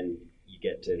 and then you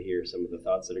get to hear some of the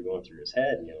thoughts that are going through his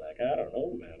head, and you're like, I don't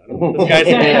know, man. I don't know if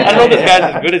this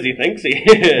guy's as good as he thinks he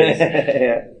is.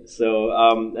 Yeah. So,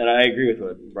 and I agree with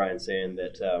what Brian's saying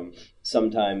that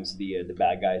sometimes the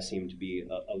bad guys seem to be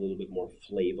a little bit more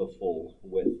flavorful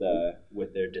with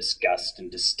their disgust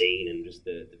and disdain and just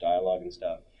the dialogue and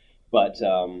stuff. But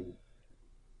I'd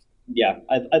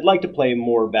like to play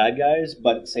more bad guys,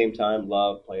 but at the same time,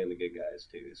 love playing the good guys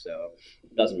too. So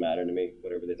it doesn't matter to me.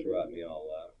 Whatever they throw at me, I'll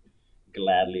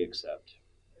gladly accept.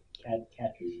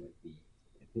 Catcher's like the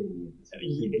epitome of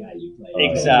the guy you play.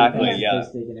 Exactly, yeah.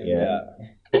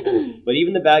 But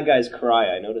even the bad guys cry.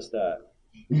 I noticed that.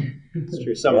 It's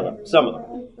true. Some of them.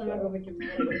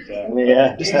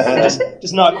 Yeah.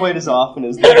 Just not quite as often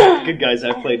as the good guys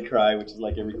I've played cry, which is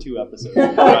like every 2 episodes.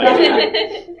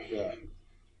 Yeah.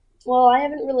 Well, I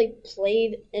haven't really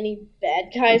played any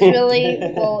bad guys, really.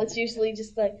 Well, it's usually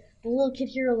just like the little kid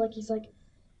hero, like he's like,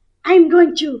 I'm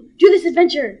going to do this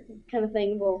adventure, kind of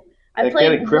thing. Well, I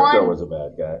played Crypto was a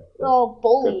bad guy. Oh,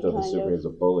 bully, Crypto kind the super is a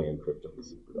bully, and Crypto the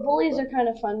super. Bullies are kind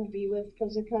of fun to be with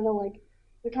because they're kind of like,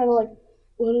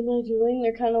 what am I doing?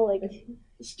 They're kind of like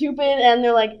stupid, and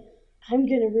they're like, I'm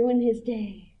gonna ruin his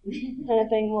day, kind of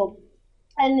thing. Well,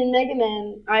 and in Mega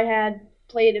Man, I had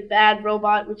played a bad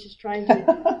robot, which is trying to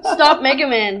stop Mega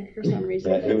Man for some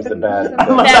reason. Yeah, he was the bad.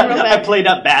 I played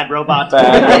a bad robot.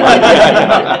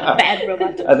 Bad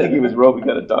robot. I think he was we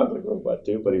got a dog like robot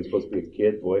too, but he was supposed to be a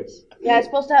kid voice. Yeah, it's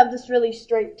supposed to have this really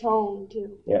straight tone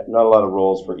too. Yeah, not a lot of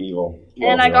roles for evil.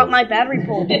 And I got my battery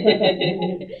pulled.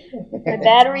 My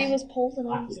battery was pulled and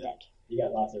I was dead. You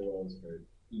got lots of roles for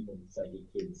evil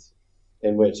psychic kids.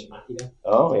 In which? Akira.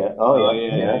 Oh yeah.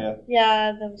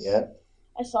 Yeah, that was. Yeah.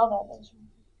 I saw that. That was.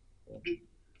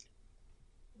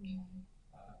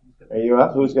 Are you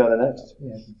up? Who's got the next?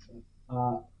 Yeah.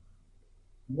 What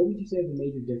would you say are the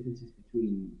major differences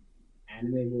between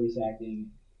anime voice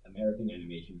acting, American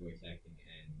animation voice acting,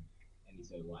 and any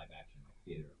sort of live action like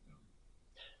theater or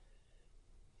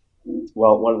film?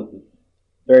 Well, one of the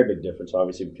very big difference,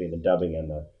 obviously, between the dubbing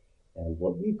and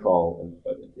what we call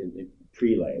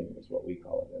prelay is what we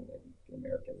call it in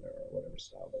American or whatever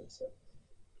style that it's.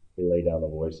 We lay down the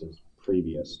voices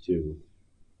previous to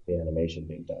the animation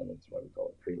being done. That's why we call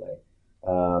it prelay.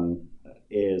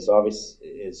 Is obvious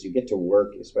is you get to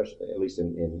work, especially at least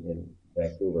in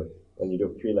Vancouver, when you do a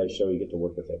prelay show, you get to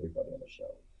work with everybody on the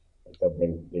show. Like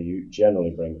you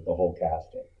generally bring the whole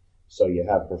cast in, so you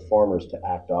have performers to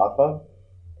act off of,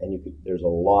 and there's a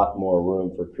lot more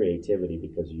room for creativity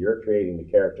because you're creating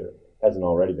the character, hasn't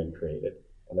already been created,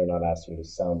 and they're not asking you to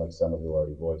sound like someone who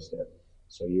already voiced it.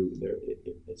 So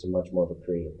it's a much more of a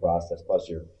creative process. Plus,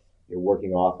 you're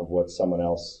working off of what someone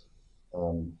else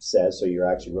says, so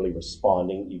you're actually really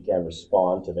responding. You can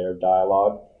respond to their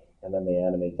dialogue, and then they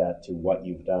animate that to what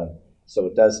you've done. So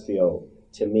it does feel,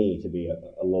 to me, to be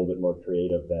a little bit more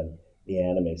creative than the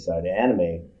anime side. The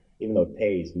anime, even though it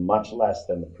pays much less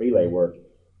than the prelay work,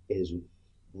 is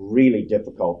really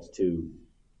difficult to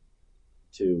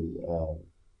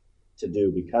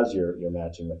do because you're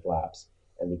matching the flaps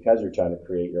and because you're trying to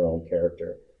create your own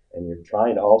character and you're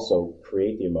trying to also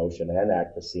create the emotion and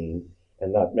act the scene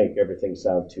and not make everything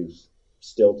sound too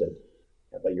stilted.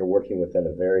 But you're working within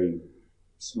a very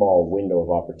small window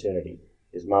of opportunity.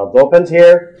 His mouth opens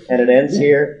here and it ends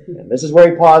here, and this is where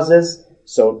he pauses.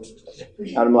 So,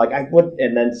 and I'm like,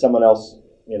 and then someone else,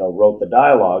 wrote the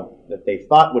dialogue that they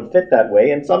thought would fit that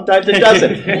way, and sometimes it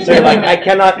doesn't. So you're like, I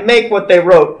cannot make what they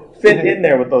wrote fit in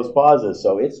there with those pauses.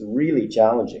 So it's really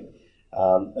challenging.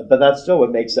 But that's still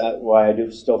what makes that why I do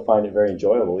still find it very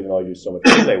enjoyable, even though I do so much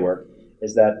play work,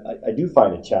 is that I do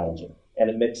find it challenging, and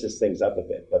it mixes things up a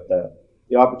bit. But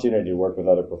the opportunity to work with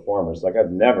other performers, like I've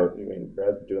been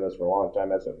doing this for a long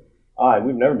time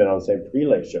we've never been on the same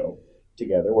prelay show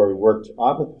together where we worked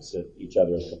opposite each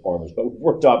other as performers, but we've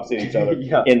worked opposite each other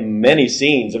in many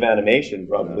scenes of animation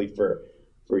probably for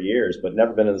years, but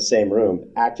never been in the same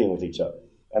room acting with each other.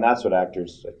 And that's what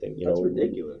actors, I think, that's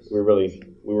ridiculous. We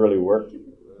really work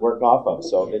off of.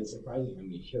 So it's surprising how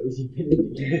many shows you've been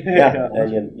in together. Yeah,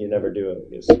 and you never do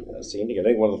a scene together.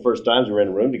 I think one of the first times we were in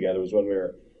a room together was when we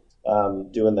were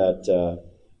doing that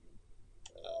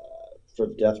for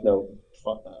the Death Note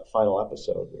final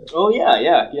episode. Oh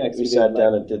yeah. We sat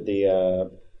down and did the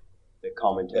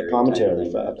commentary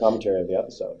of the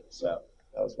episode. So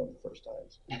that was one of the first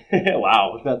times.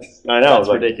 Wow, I know, that's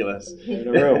ridiculous. In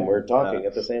a room, we're talking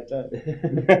at the same time.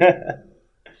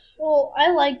 Well,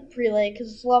 I like prelay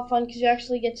because it's a lot of fun because you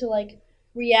actually get to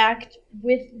react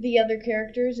with the other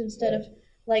characters instead of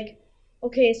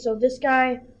okay, so this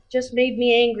guy just made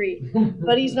me angry,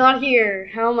 but he's not here.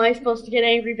 How am I supposed to get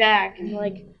angry back? And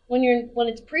when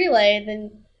it's prelay,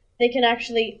 then they can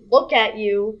actually look at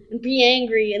you and be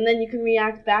angry, and then you can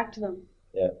react back to them.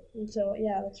 Yeah. And so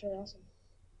that's really awesome.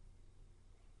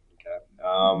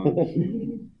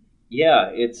 Okay. Yeah,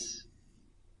 it's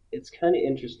kind of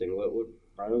interesting what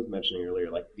Brian was mentioning earlier,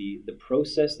 the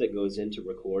process that goes into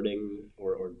recording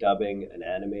or dubbing an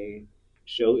anime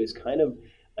show is kind of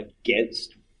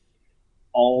against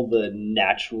all the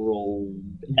natural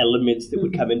elements that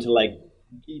would come into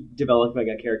developing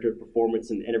a character performance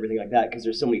and everything like that, because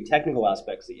there's so many technical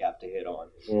aspects that you have to hit on.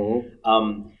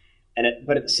 Mm-hmm.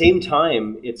 But at the same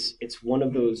time, it's one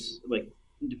of those,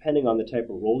 depending on the type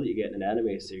of role that you get in an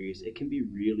anime series, it can be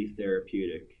really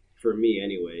therapeutic, for me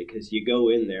anyway, because you go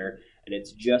in there and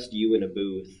it's just you in a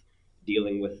booth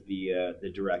dealing with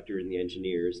the director and the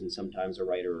engineers and sometimes a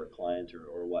writer or a client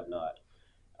or whatnot.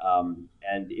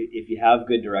 And if you have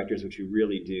good directors, which you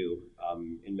really do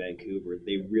in Vancouver,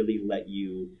 they really let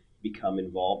you become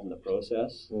involved in the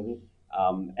process. Mm-hmm.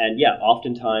 And yeah,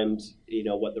 oftentimes,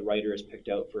 what the writer has picked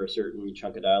out for a certain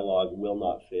chunk of dialogue will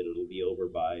not fit. It'll be over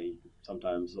by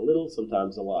sometimes a little,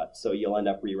 sometimes a lot. So you'll end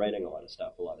up rewriting a lot of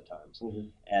stuff a lot of times. Mm-hmm.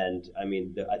 And I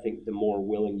mean, I think the more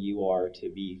willing you are to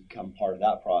become part of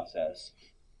that process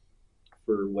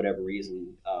for whatever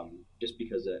reason, just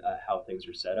because of how things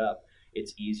are set up,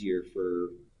 it's easier for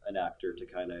an actor to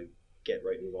kind of get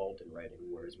right involved in writing.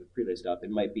 Whereas with prelay stuff, it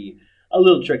might be a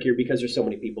little trickier because there's so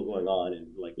many people going on and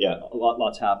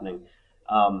lots happening.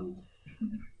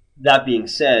 That being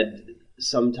said,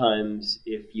 sometimes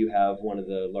if you have one of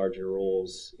the larger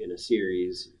roles in a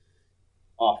series,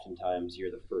 oftentimes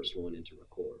you're the first one in to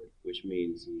record, which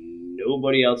means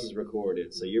nobody else is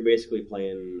recorded. So you're basically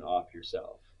playing off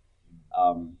yourself.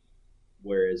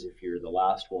 Whereas if you're the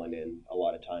last one in, a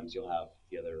lot of times you'll have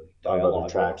the other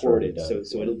dialogue recorded.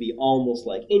 So it'll be almost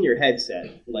like in your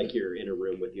headset, like you're in a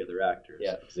room with the other actors.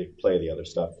 Yeah, because they play the other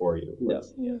stuff for you.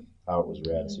 Yeah. How it was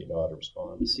read, so you know how to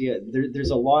respond. So yeah, there's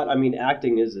a lot. I mean,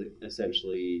 acting is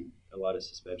essentially a lot of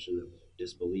suspension of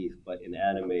disbelief, but in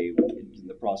anime, in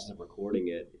the process of recording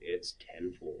it, it's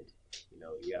tenfold.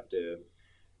 You have to.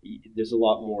 There's a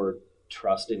lot more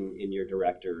trust in your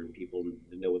director and people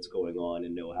that know what's going on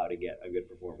and know how to get a good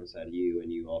performance out of you,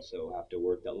 and you also have to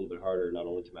work that little bit harder, not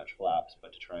only to match flaps,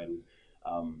 but to try and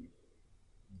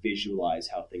visualize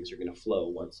how things are going to flow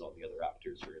once all the other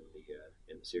actors are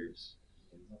in the series.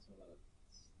 There's also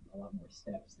a lot more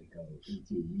steps that go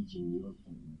into reaching your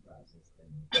point in the process than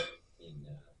in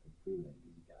prelay.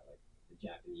 You've got the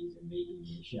Japanese Japanese and making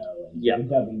the show and Yeah.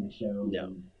 dubbing the show. Yeah.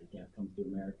 And it comes to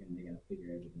America and they got to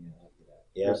figure everything out after that.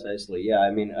 Yeah. Precisely. Yeah.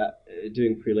 I mean,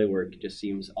 doing prelay work just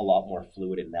seems a lot more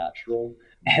fluid and natural.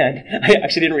 And I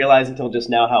actually didn't realize until just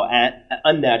now how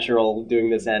unnatural doing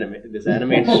this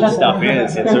animation stuff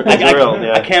is.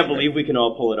 I can't believe we can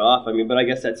all pull it off. I mean, but I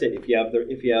guess that's it. If you have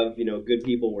good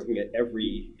people working at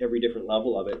every different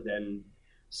level of it, then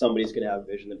somebody's going to have a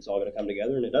vision that's all going to come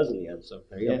together, and it does in the end. So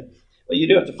there you go. But you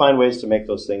do have to find ways to make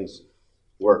those things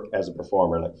work as a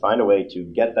performer. Like find a way to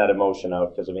get that emotion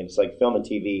out, because I mean, it's like film and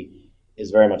TV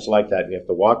is very much like that. You have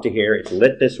to walk to here. It's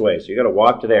lit this way, so you got to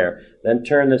walk to there, then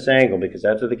turn this angle because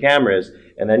that's where the camera is,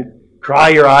 and then cry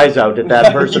your eyes out at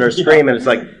that person or scream. And it's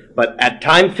like, but at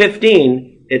time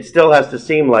 15, it still has to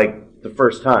seem like the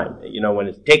first time. You know, when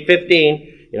it's take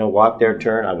 15, you know, walk there,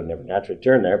 turn. I would never naturally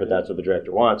turn there, but that's what the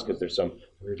director wants because there's some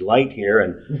weird light here,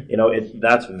 and you know,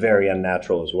 that's very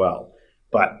unnatural as well.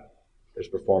 But there's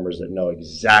performers that know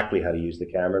exactly how to use the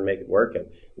camera and make it work, and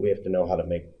we have to know how to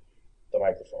make the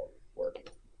microphone work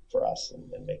for us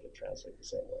and make it translate the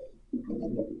same way.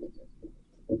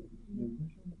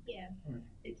 Yeah,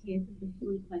 it's a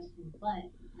silly question, but I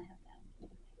have to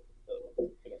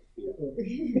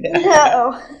ask.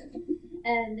 Uh-oh.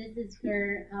 And this is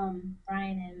for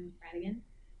Brian and Bradigan.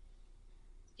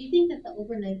 Do you think that the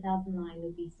over 9,000 line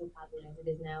would be so popular as it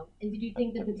is now? And did you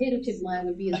think the potato chip line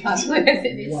would be as popular as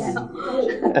it is now?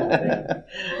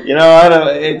 You know, I don't.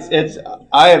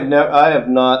 I have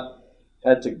not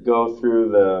had to go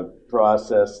through the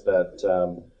process that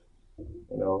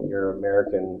you know, your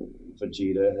American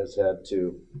Vegeta has had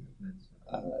to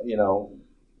you know,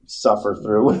 suffer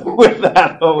through with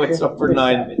that. Oh, it's over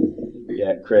 9.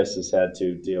 Yeah, Chris has had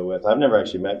to deal with. I've never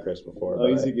actually met Chris before. Oh,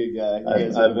 he's a good guy.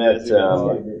 I've met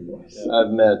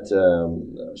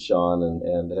Sean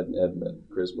and had met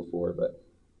Chris before, but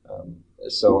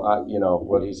so you know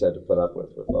what he's had to put up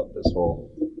with this whole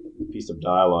piece of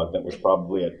dialogue that was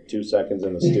probably at 2 seconds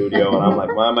in the studio, and I'm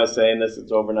like, why am I saying this?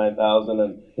 It's over 9,000,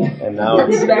 and now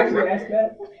it's. Did you actually ask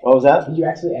that? What was that? Did you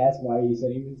actually ask why you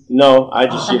said he was? No, I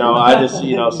just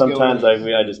sometimes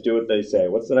I just do what they say.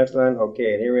 What's the next line?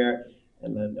 Okay, and here we are.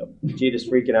 And then Vegeta's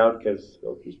freaking out because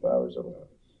Goku's powers over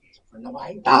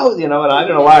 9,000, you know, and I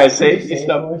don't know why I say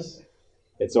stuff.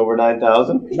 It's over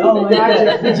 9,000? No,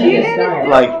 Vegeta style.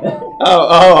 Like,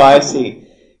 oh, I see.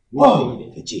 Whoa,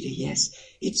 Vegeta, yes,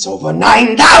 it's over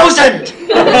 9,000!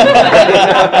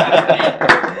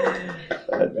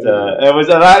 It was,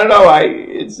 I don't know,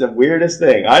 it's the weirdest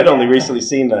thing. I'd only recently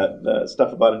seen the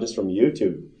stuff about it just from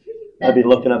YouTube. I'd be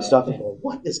looking up stuff and going,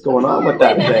 what is going on with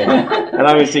that thing? And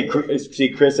I would see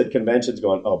Chris at conventions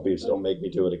going, oh, Beefs, don't make me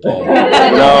do it again.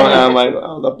 And I'm like,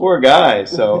 oh, the poor guy.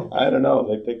 So, I don't know.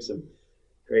 They picked some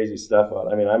crazy stuff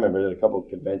out. I mean, I remember at a couple of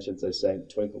conventions, they sang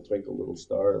Twinkle, Twinkle, Little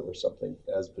Star or something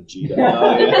as Vegeta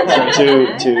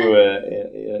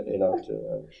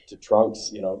to Trunks,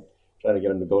 you know, trying to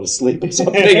get him to go to sleep or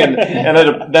something, and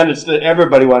then it's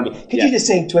everybody wanted me. Could you just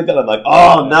sing Twinkle? I'm like,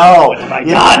 oh no, what have I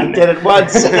done? I did it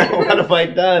once. What have I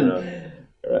done?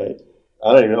 Right.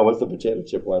 I don't even know what's the potato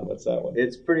chip one. What's that one?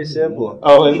 It's pretty simple.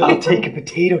 Oh, is it? I'll take a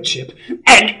potato chip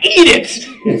and eat it.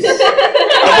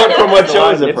 From what show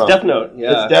is it from? It's Death Note.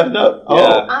 Yeah. It's Death Note. Oh,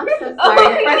 yeah. I'm so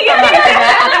sorry. I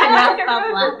cannot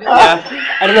stop laughing.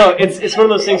 I don't know. It's one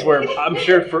of those things where I'm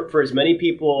sure for as many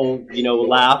people, you know,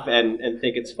 laugh and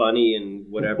think it's funny and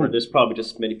whatever, there's probably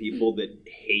just many people that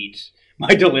hate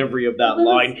my delivery of that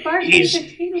line.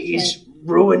 He's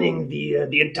ruining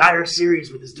the entire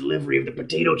series with his delivery of the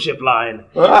potato chip line.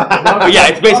 But yeah,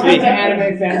 it's basically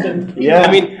anime fandom. Yeah,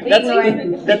 I mean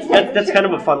that's kind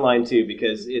of a fun line too,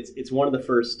 because it's one of the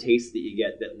first tastes that you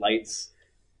get that lights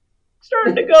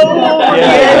starting to go a little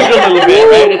bit,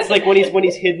 right? It's like when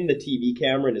he's hidden the TV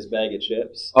camera in his bag of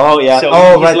chips. Oh yeah. So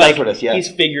right. That's what it is. Yeah. He's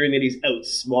figuring that he's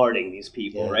outsmarting these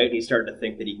people, right? And he's starting to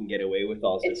think that he can get away with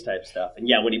all this type of stuff. And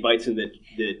yeah, when he bites in the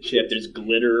chip, there's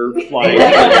glitter flying.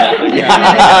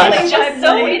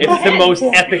 It's the most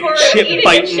epic chip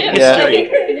bite in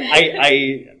history.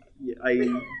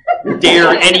 I dare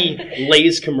any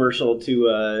Lay's commercial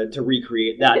to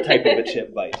recreate that type of a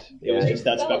chip bite. It was just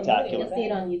that spectacular. You'll see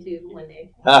it on YouTube one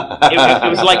day.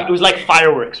 It was like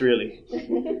fireworks, really.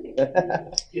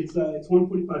 It's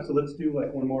 1:45, so let's do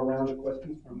like one more round of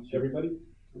questions from everybody,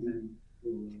 and then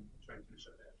we'll try and finish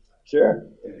up that. Sure.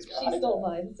 She stole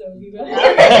mine, so you guys.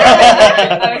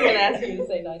 I was going to ask you to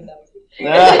say 9,000.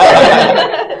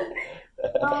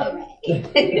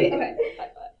 Okay.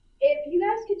 If you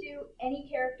guys could do any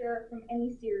character from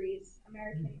any series,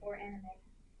 American or anime,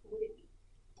 who would it be?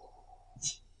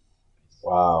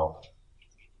 Wow.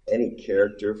 Any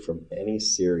character from any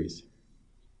series.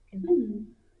 Maybe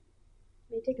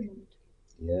Everybody take a moment.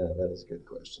 Yeah, that is a good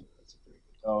question. That's a very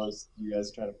good Oh, is you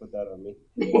guys trying to put that on me?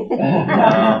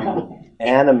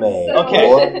 Anime.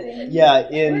 Okay. Yeah,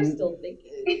 We're still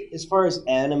thinking. as far as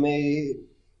anime, I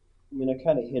mean, I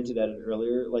kind of hinted at it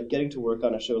earlier. Like, getting to work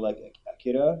on a show like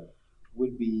Akira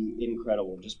would be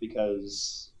incredible just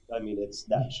because, I mean, it's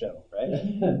that show,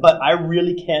 right? But I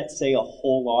really can't say a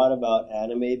whole lot about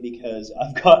anime because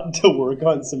I've gotten to work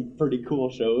on some pretty cool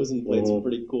shows and played some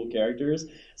pretty cool characters,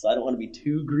 so I don't want to be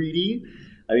too greedy.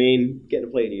 I mean, getting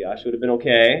to play Inuyasha would have been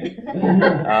okay.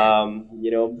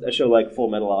 You know, a show like Full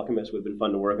Metal Alchemist would have been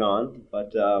fun to work on,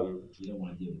 but You don't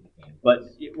want to deal with the fan. but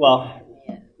well,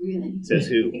 says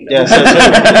who? Yeah,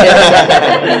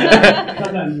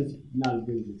 Sometimes it's not as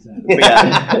good as it sounds.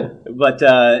 Yeah. But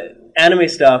anime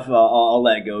stuff, I'll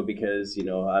let go because you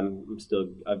know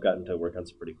I've gotten to work on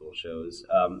some pretty cool shows.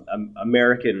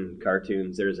 American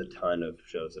cartoons, there's a ton of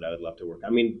shows that I would love to work on.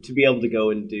 I mean, to be able to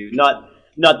go and do not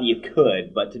that you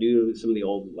could, but to do some of the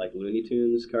old like Looney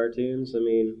Tunes cartoons, I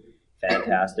mean,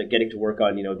 fantastic. Getting to work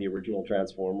on the original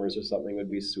Transformers or something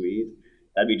would be sweet.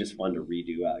 That'd be just fun to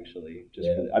redo, actually.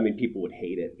 I mean, people would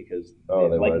hate it because,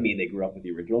 they grew up with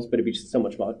the originals, but it'd be just so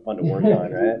much fun to work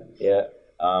on, right? Yeah.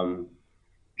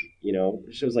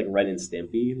 Shows like Ren and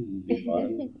Stimpy would be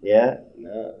fun. Yeah.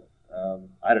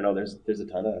 I don't know. There's a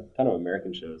ton of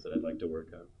American shows that I'd like to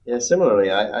work on. Yeah.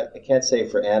 Similarly, I can't say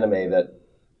for anime that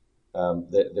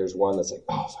there's one that's like,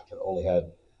 oh, if I could only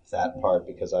had that part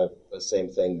because I've the same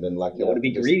thing been lucky. You want to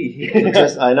be greedy.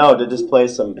 I know to just play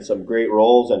some great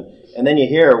roles and then you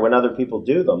hear when other people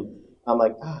do them, I'm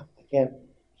like, I can't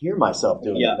hear myself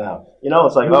doing it now.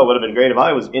 It's like, it would have been great if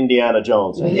I was Indiana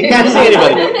Jones. You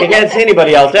can't see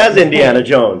anybody else as Indiana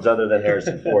Jones other than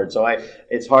Harrison Ford. So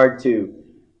it's hard to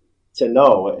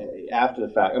know after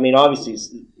the fact. I mean, obviously,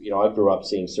 I grew up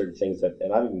seeing certain things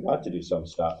and I even got to do some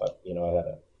stuff. I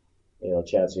had a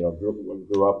chance,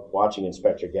 grew up watching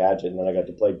Inspector Gadget, and then I got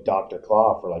to play Dr.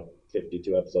 Claw for like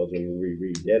 52 episodes when we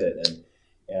redid it,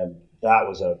 and that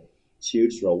was a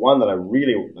huge thrill. One that I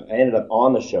ended up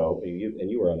on the show, and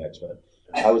you were on X-Men.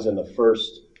 I was in the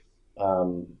first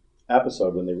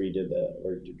episode when they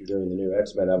during the new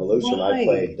X-Men Evolution. Right. I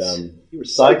played you were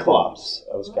Cyclops.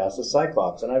 I was cast as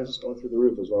Cyclops, and I was just going through the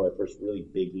roof. It was one of my first really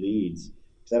big leads,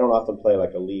 because I don't often play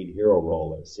like a lead hero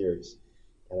role in a series.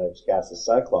 And I was cast as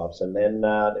Cyclops, and then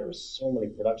there was so many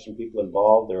production people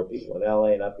involved. There were people in LA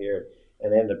and up here,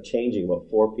 and they ended up changing about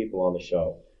 4 people on the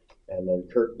show. And then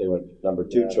they went number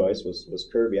 2 choice was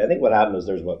Kirby. I think what happened was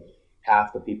there's about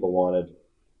half the people wanted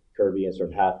Kirby and sort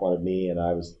of half wanted me, and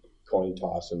I was coin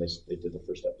toss, and they did the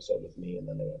first episode with me, and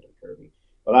then they went to Kirby.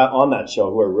 But on that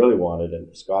show, who I really wanted,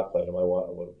 and Scott played him, I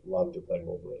would have loved to play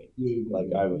Wolverine.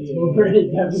 I would.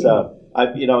 So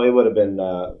it would have been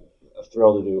a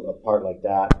thrill to do a part like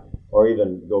that, or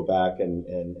even go back and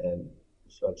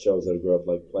shows that I grew up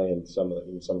like playing some of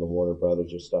the Warner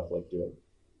Brothers or stuff, like doing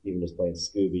even just playing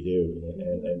Scooby Doo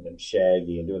and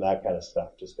Shaggy and doing that kind of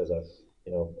stuff, just because I'm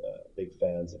big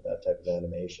fans of that type of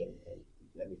animation and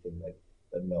anything like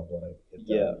that melt when I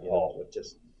get done,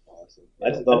 just awesome.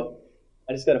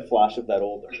 I just got a flash of that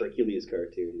old Hercules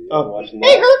cartoon. Watching that.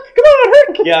 Hey, Herc! Come on,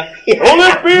 Herc! Yeah.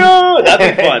 Olympia!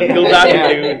 That'd be fun. Go back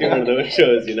and do one of those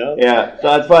shows, Yeah.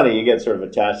 So it's funny. You get sort of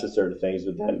attached to certain things,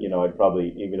 but then, I'd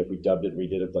probably, even if we dubbed it and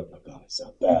redid it, like, oh, God, I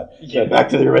sound bad. Yeah. Back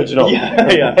to the original.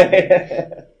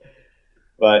 Yeah.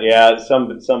 But, yeah,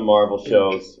 some Marvel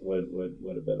shows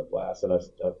would have been a blast, and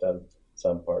I've done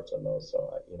some parts on those,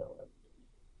 so,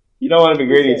 you don't want to be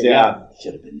greedy and say,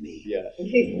 should have been me. Yeah.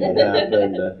 What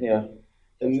happened,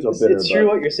 And it's true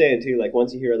what you're saying too. Like,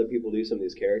 once you hear other people do some of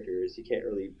these characters, you can't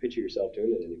really picture yourself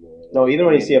doing it anymore. No, even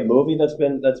when you see a movie that's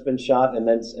been shot,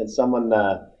 and someone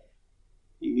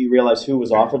you realize who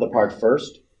was offered the part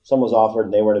first. Someone was offered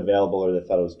and they weren't available, or they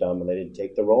thought it was dumb and they didn't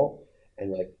take the role.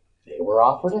 And like, they were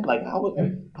offered it. Like, how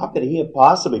could he have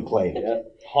possibly played it? Yeah.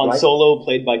 Han Solo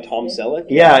played by Tom Selleck.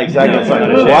 Yeah, exactly. It's like,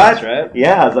 what? Right?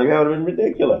 Yeah, it's like that would have been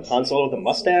ridiculous. Han Solo with a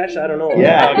mustache. I don't know.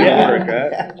 Yeah, Work,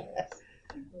 right?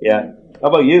 Yeah. How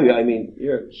about you? I mean,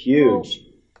 you're a huge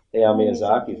Hayao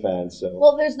Miyazaki fan, so.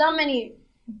 Well, there's not many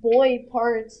boy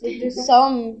parts. Like, there's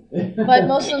some, but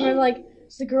most of them are like,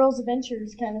 it's the girls'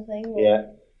 adventures kind of thing.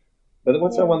 Yeah. But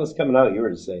what's that one that's coming out? You were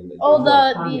just saying.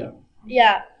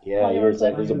 Yeah. Yeah, you were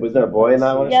like, was there a boy in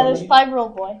that one? Yeah, there's a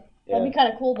 5-year-old boy. Yeah. That'd be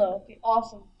kind of cool, though. It'd be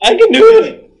awesome. I can do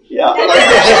it. Yeah. I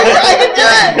can do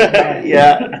it.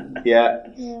 Yeah.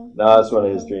 No, that's one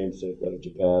of his dreams, to go to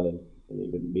Japan and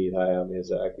even meet Hayao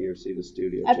Miyazaki or see the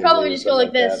studio. I'd probably just go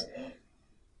like this.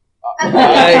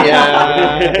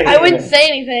 Yeah. I wouldn't say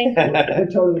anything. I'm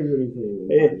totally rooting for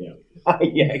you.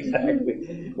 Yeah,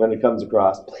 exactly. When it comes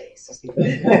across, please.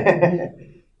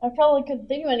 I probably couldn't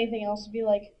think of anything else. It'd be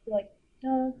like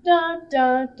da da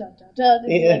da da da da.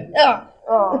 Yeah.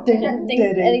 Oh, didn't think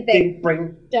of anything.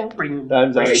 Bring.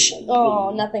 Time's out.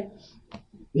 Oh, nothing.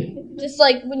 Just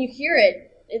like when you hear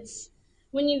it, it's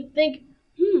when you think,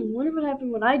 wonder what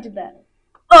happened when I did that.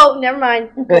 Oh, never mind.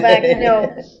 Go back.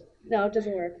 No, it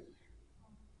doesn't work.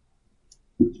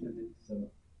 So,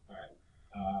 all right.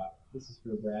 This is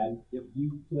for Brad. Yep.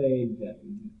 You played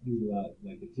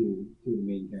like the two of the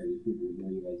main characters. People would know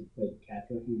you as. You played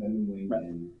Catra from Venom Wing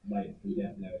and Light from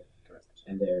Death Note. Correct.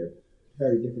 And they're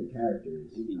very different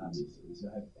characters, obviously. So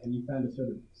have you found a sort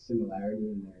of similarity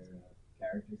in their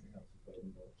characters that helps you play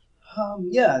them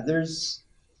both? Yeah, there's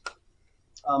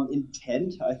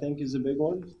intent, I think, is a big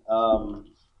one. I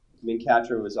mean,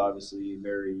 Catra was obviously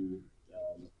very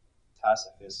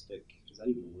pacifistic. Is that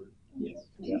even a word? Yes.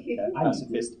 Yeah. Okay.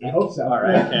 Pacifistic. I hope so. All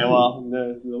right. Okay. Well,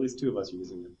 at least two of us are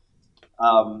using it.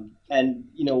 And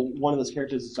one of those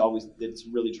characters is always that's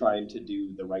really trying to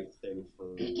do the right thing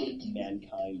for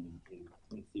mankind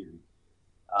in theory.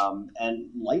 And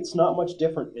Light's not much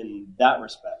different in that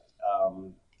respect.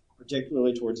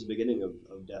 Particularly towards the beginning of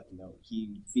Death Note,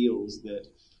 he feels that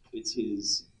it's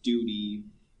his duty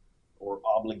or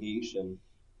obligation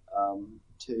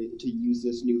to use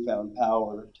this newfound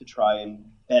power to try and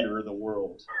better the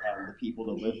world and the people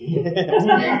that live in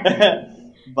it.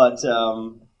 But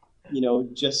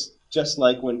just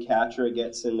like when Catra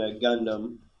gets in a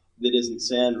Gundam that isn't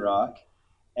Sandrock,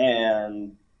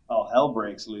 and all hell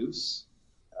breaks loose,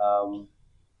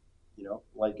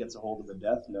 Light gets a hold of the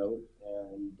Death Note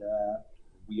and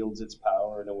wields its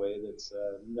power in a way that's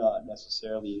not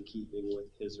necessarily in keeping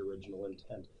with his original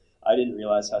intent. I didn't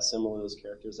realize how similar those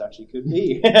characters actually could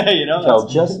be. That's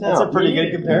a pretty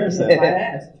good comparison.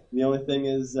 The only thing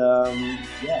is,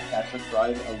 Catra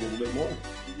tried a little bit more.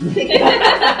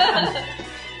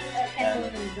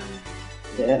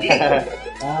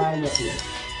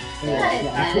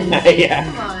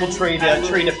 Yeah. We'll trade a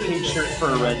pink shirt for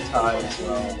a red tie as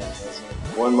well.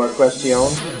 One more question,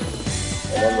 and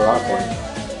then we're off.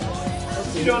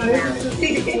 You don't have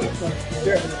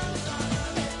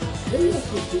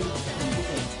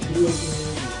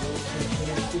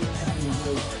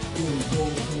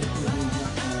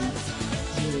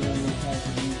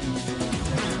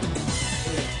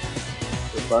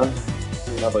Fun?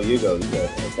 How about you go?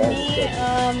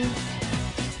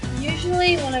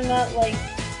 Usually when I'm not my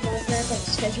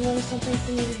parents scheduling something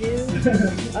for me to do.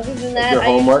 Other than that, your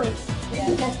homework? Yeah.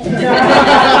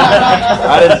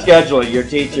 I didn't schedule it. Your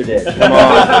teacher did. Come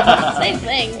on. Same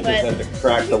thing, but I just had to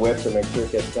crack the whip to make sure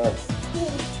it gets done.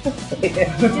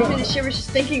 gives me the shivers just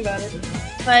thinking about it.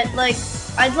 But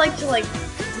I'd like to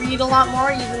read a lot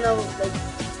more, even though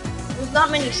there's not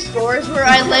many stores where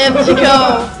I live to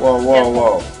go.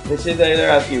 Whoa! They're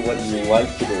asking what you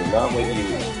like to do, not what you.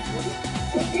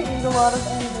 Read a lot of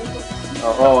anime books.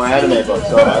 Anime books.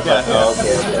 Okay.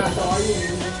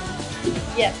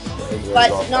 Yes,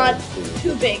 but not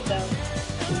too big though.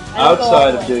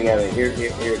 Outside of doing anime, here's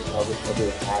I'll do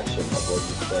an action of what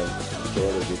you think. Enjoy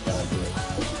what you found here.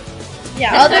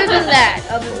 Yeah. Other than that.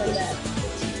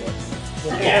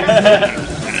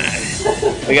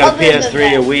 We got a PS3,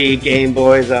 a Wii, Game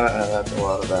Boys. That's a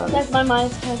lot of that. My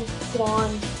mind's kind of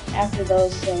gone after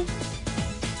those, so.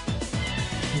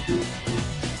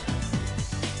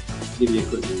 Give you a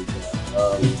quick recap.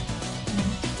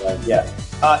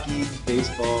 Hockey,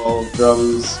 baseball,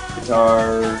 drums,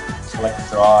 guitar. I like to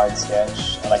draw and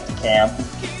sketch. I like to camp.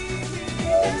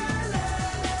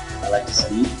 I like to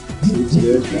sleep. Sleep's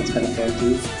good. That's kind of fun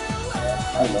too. I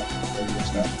don't know. Maybe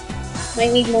there's not.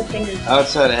 Might need more fingers.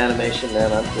 Outside of animation,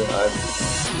 man,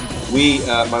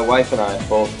 my wife and I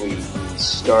we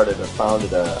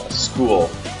founded a school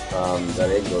that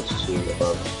Ed goes to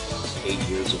about 8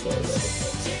 years ago that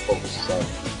focuses on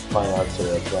fine arts,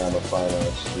 drama, fine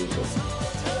arts, music,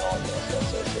 and all that stuff.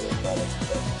 So we're founded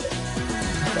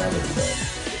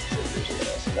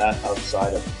and that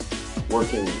outside of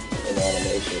working in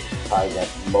animation ties up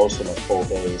most of my full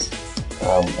days.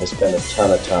 I spend a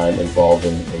ton of time involved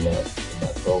in that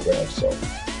program. So,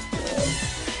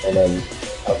 and then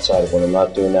outside of when I'm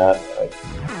not doing that, I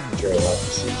enjoy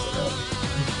hockey season.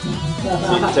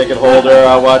 Season ticket holder,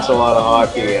 I watch a lot of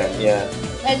hockey, and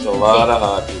it's a lot of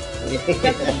hockey.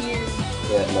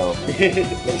 No.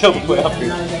 Don't play up here.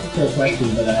 Not an extra question,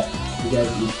 but you guys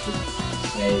used to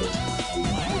say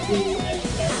what you do as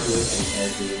characters.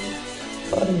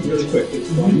 Really quick, it's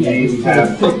one name. You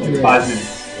have 5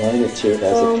 minutes. One or two as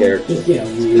a character. Just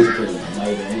weird for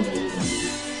light or anybody.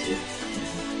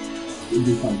 It'd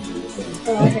be fun to do.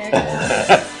 Okay.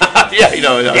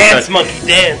 Dance, monkey,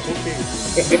 dance.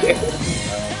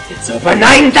 It's over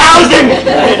 9,000!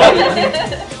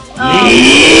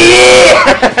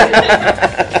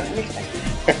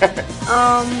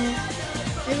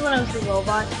 Maybe when I was the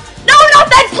robot. No, not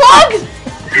that plug!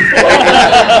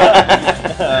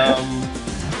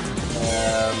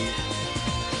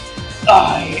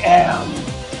 I am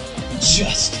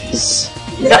justice.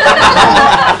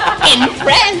 In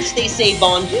France, they say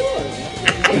bonjour.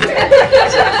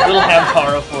 We'll have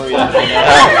Tara for you.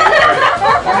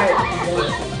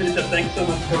 Finish up. Thanks so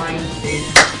much, Brian.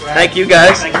 Thank you,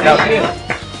 guys. Thank you.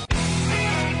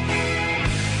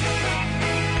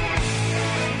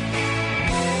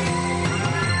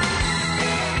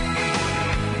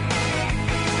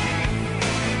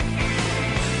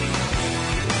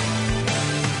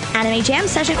 Anime Jam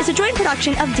Session is a joint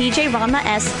production of DJ Ranma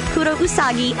S, Kuro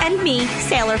Usagi, and me,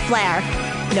 Sailor Flare.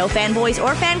 No fanboys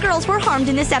or fangirls were harmed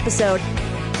in this episode.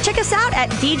 Check us out at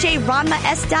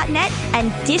djranmas.net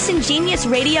and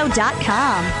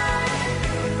disingeniousradio.com.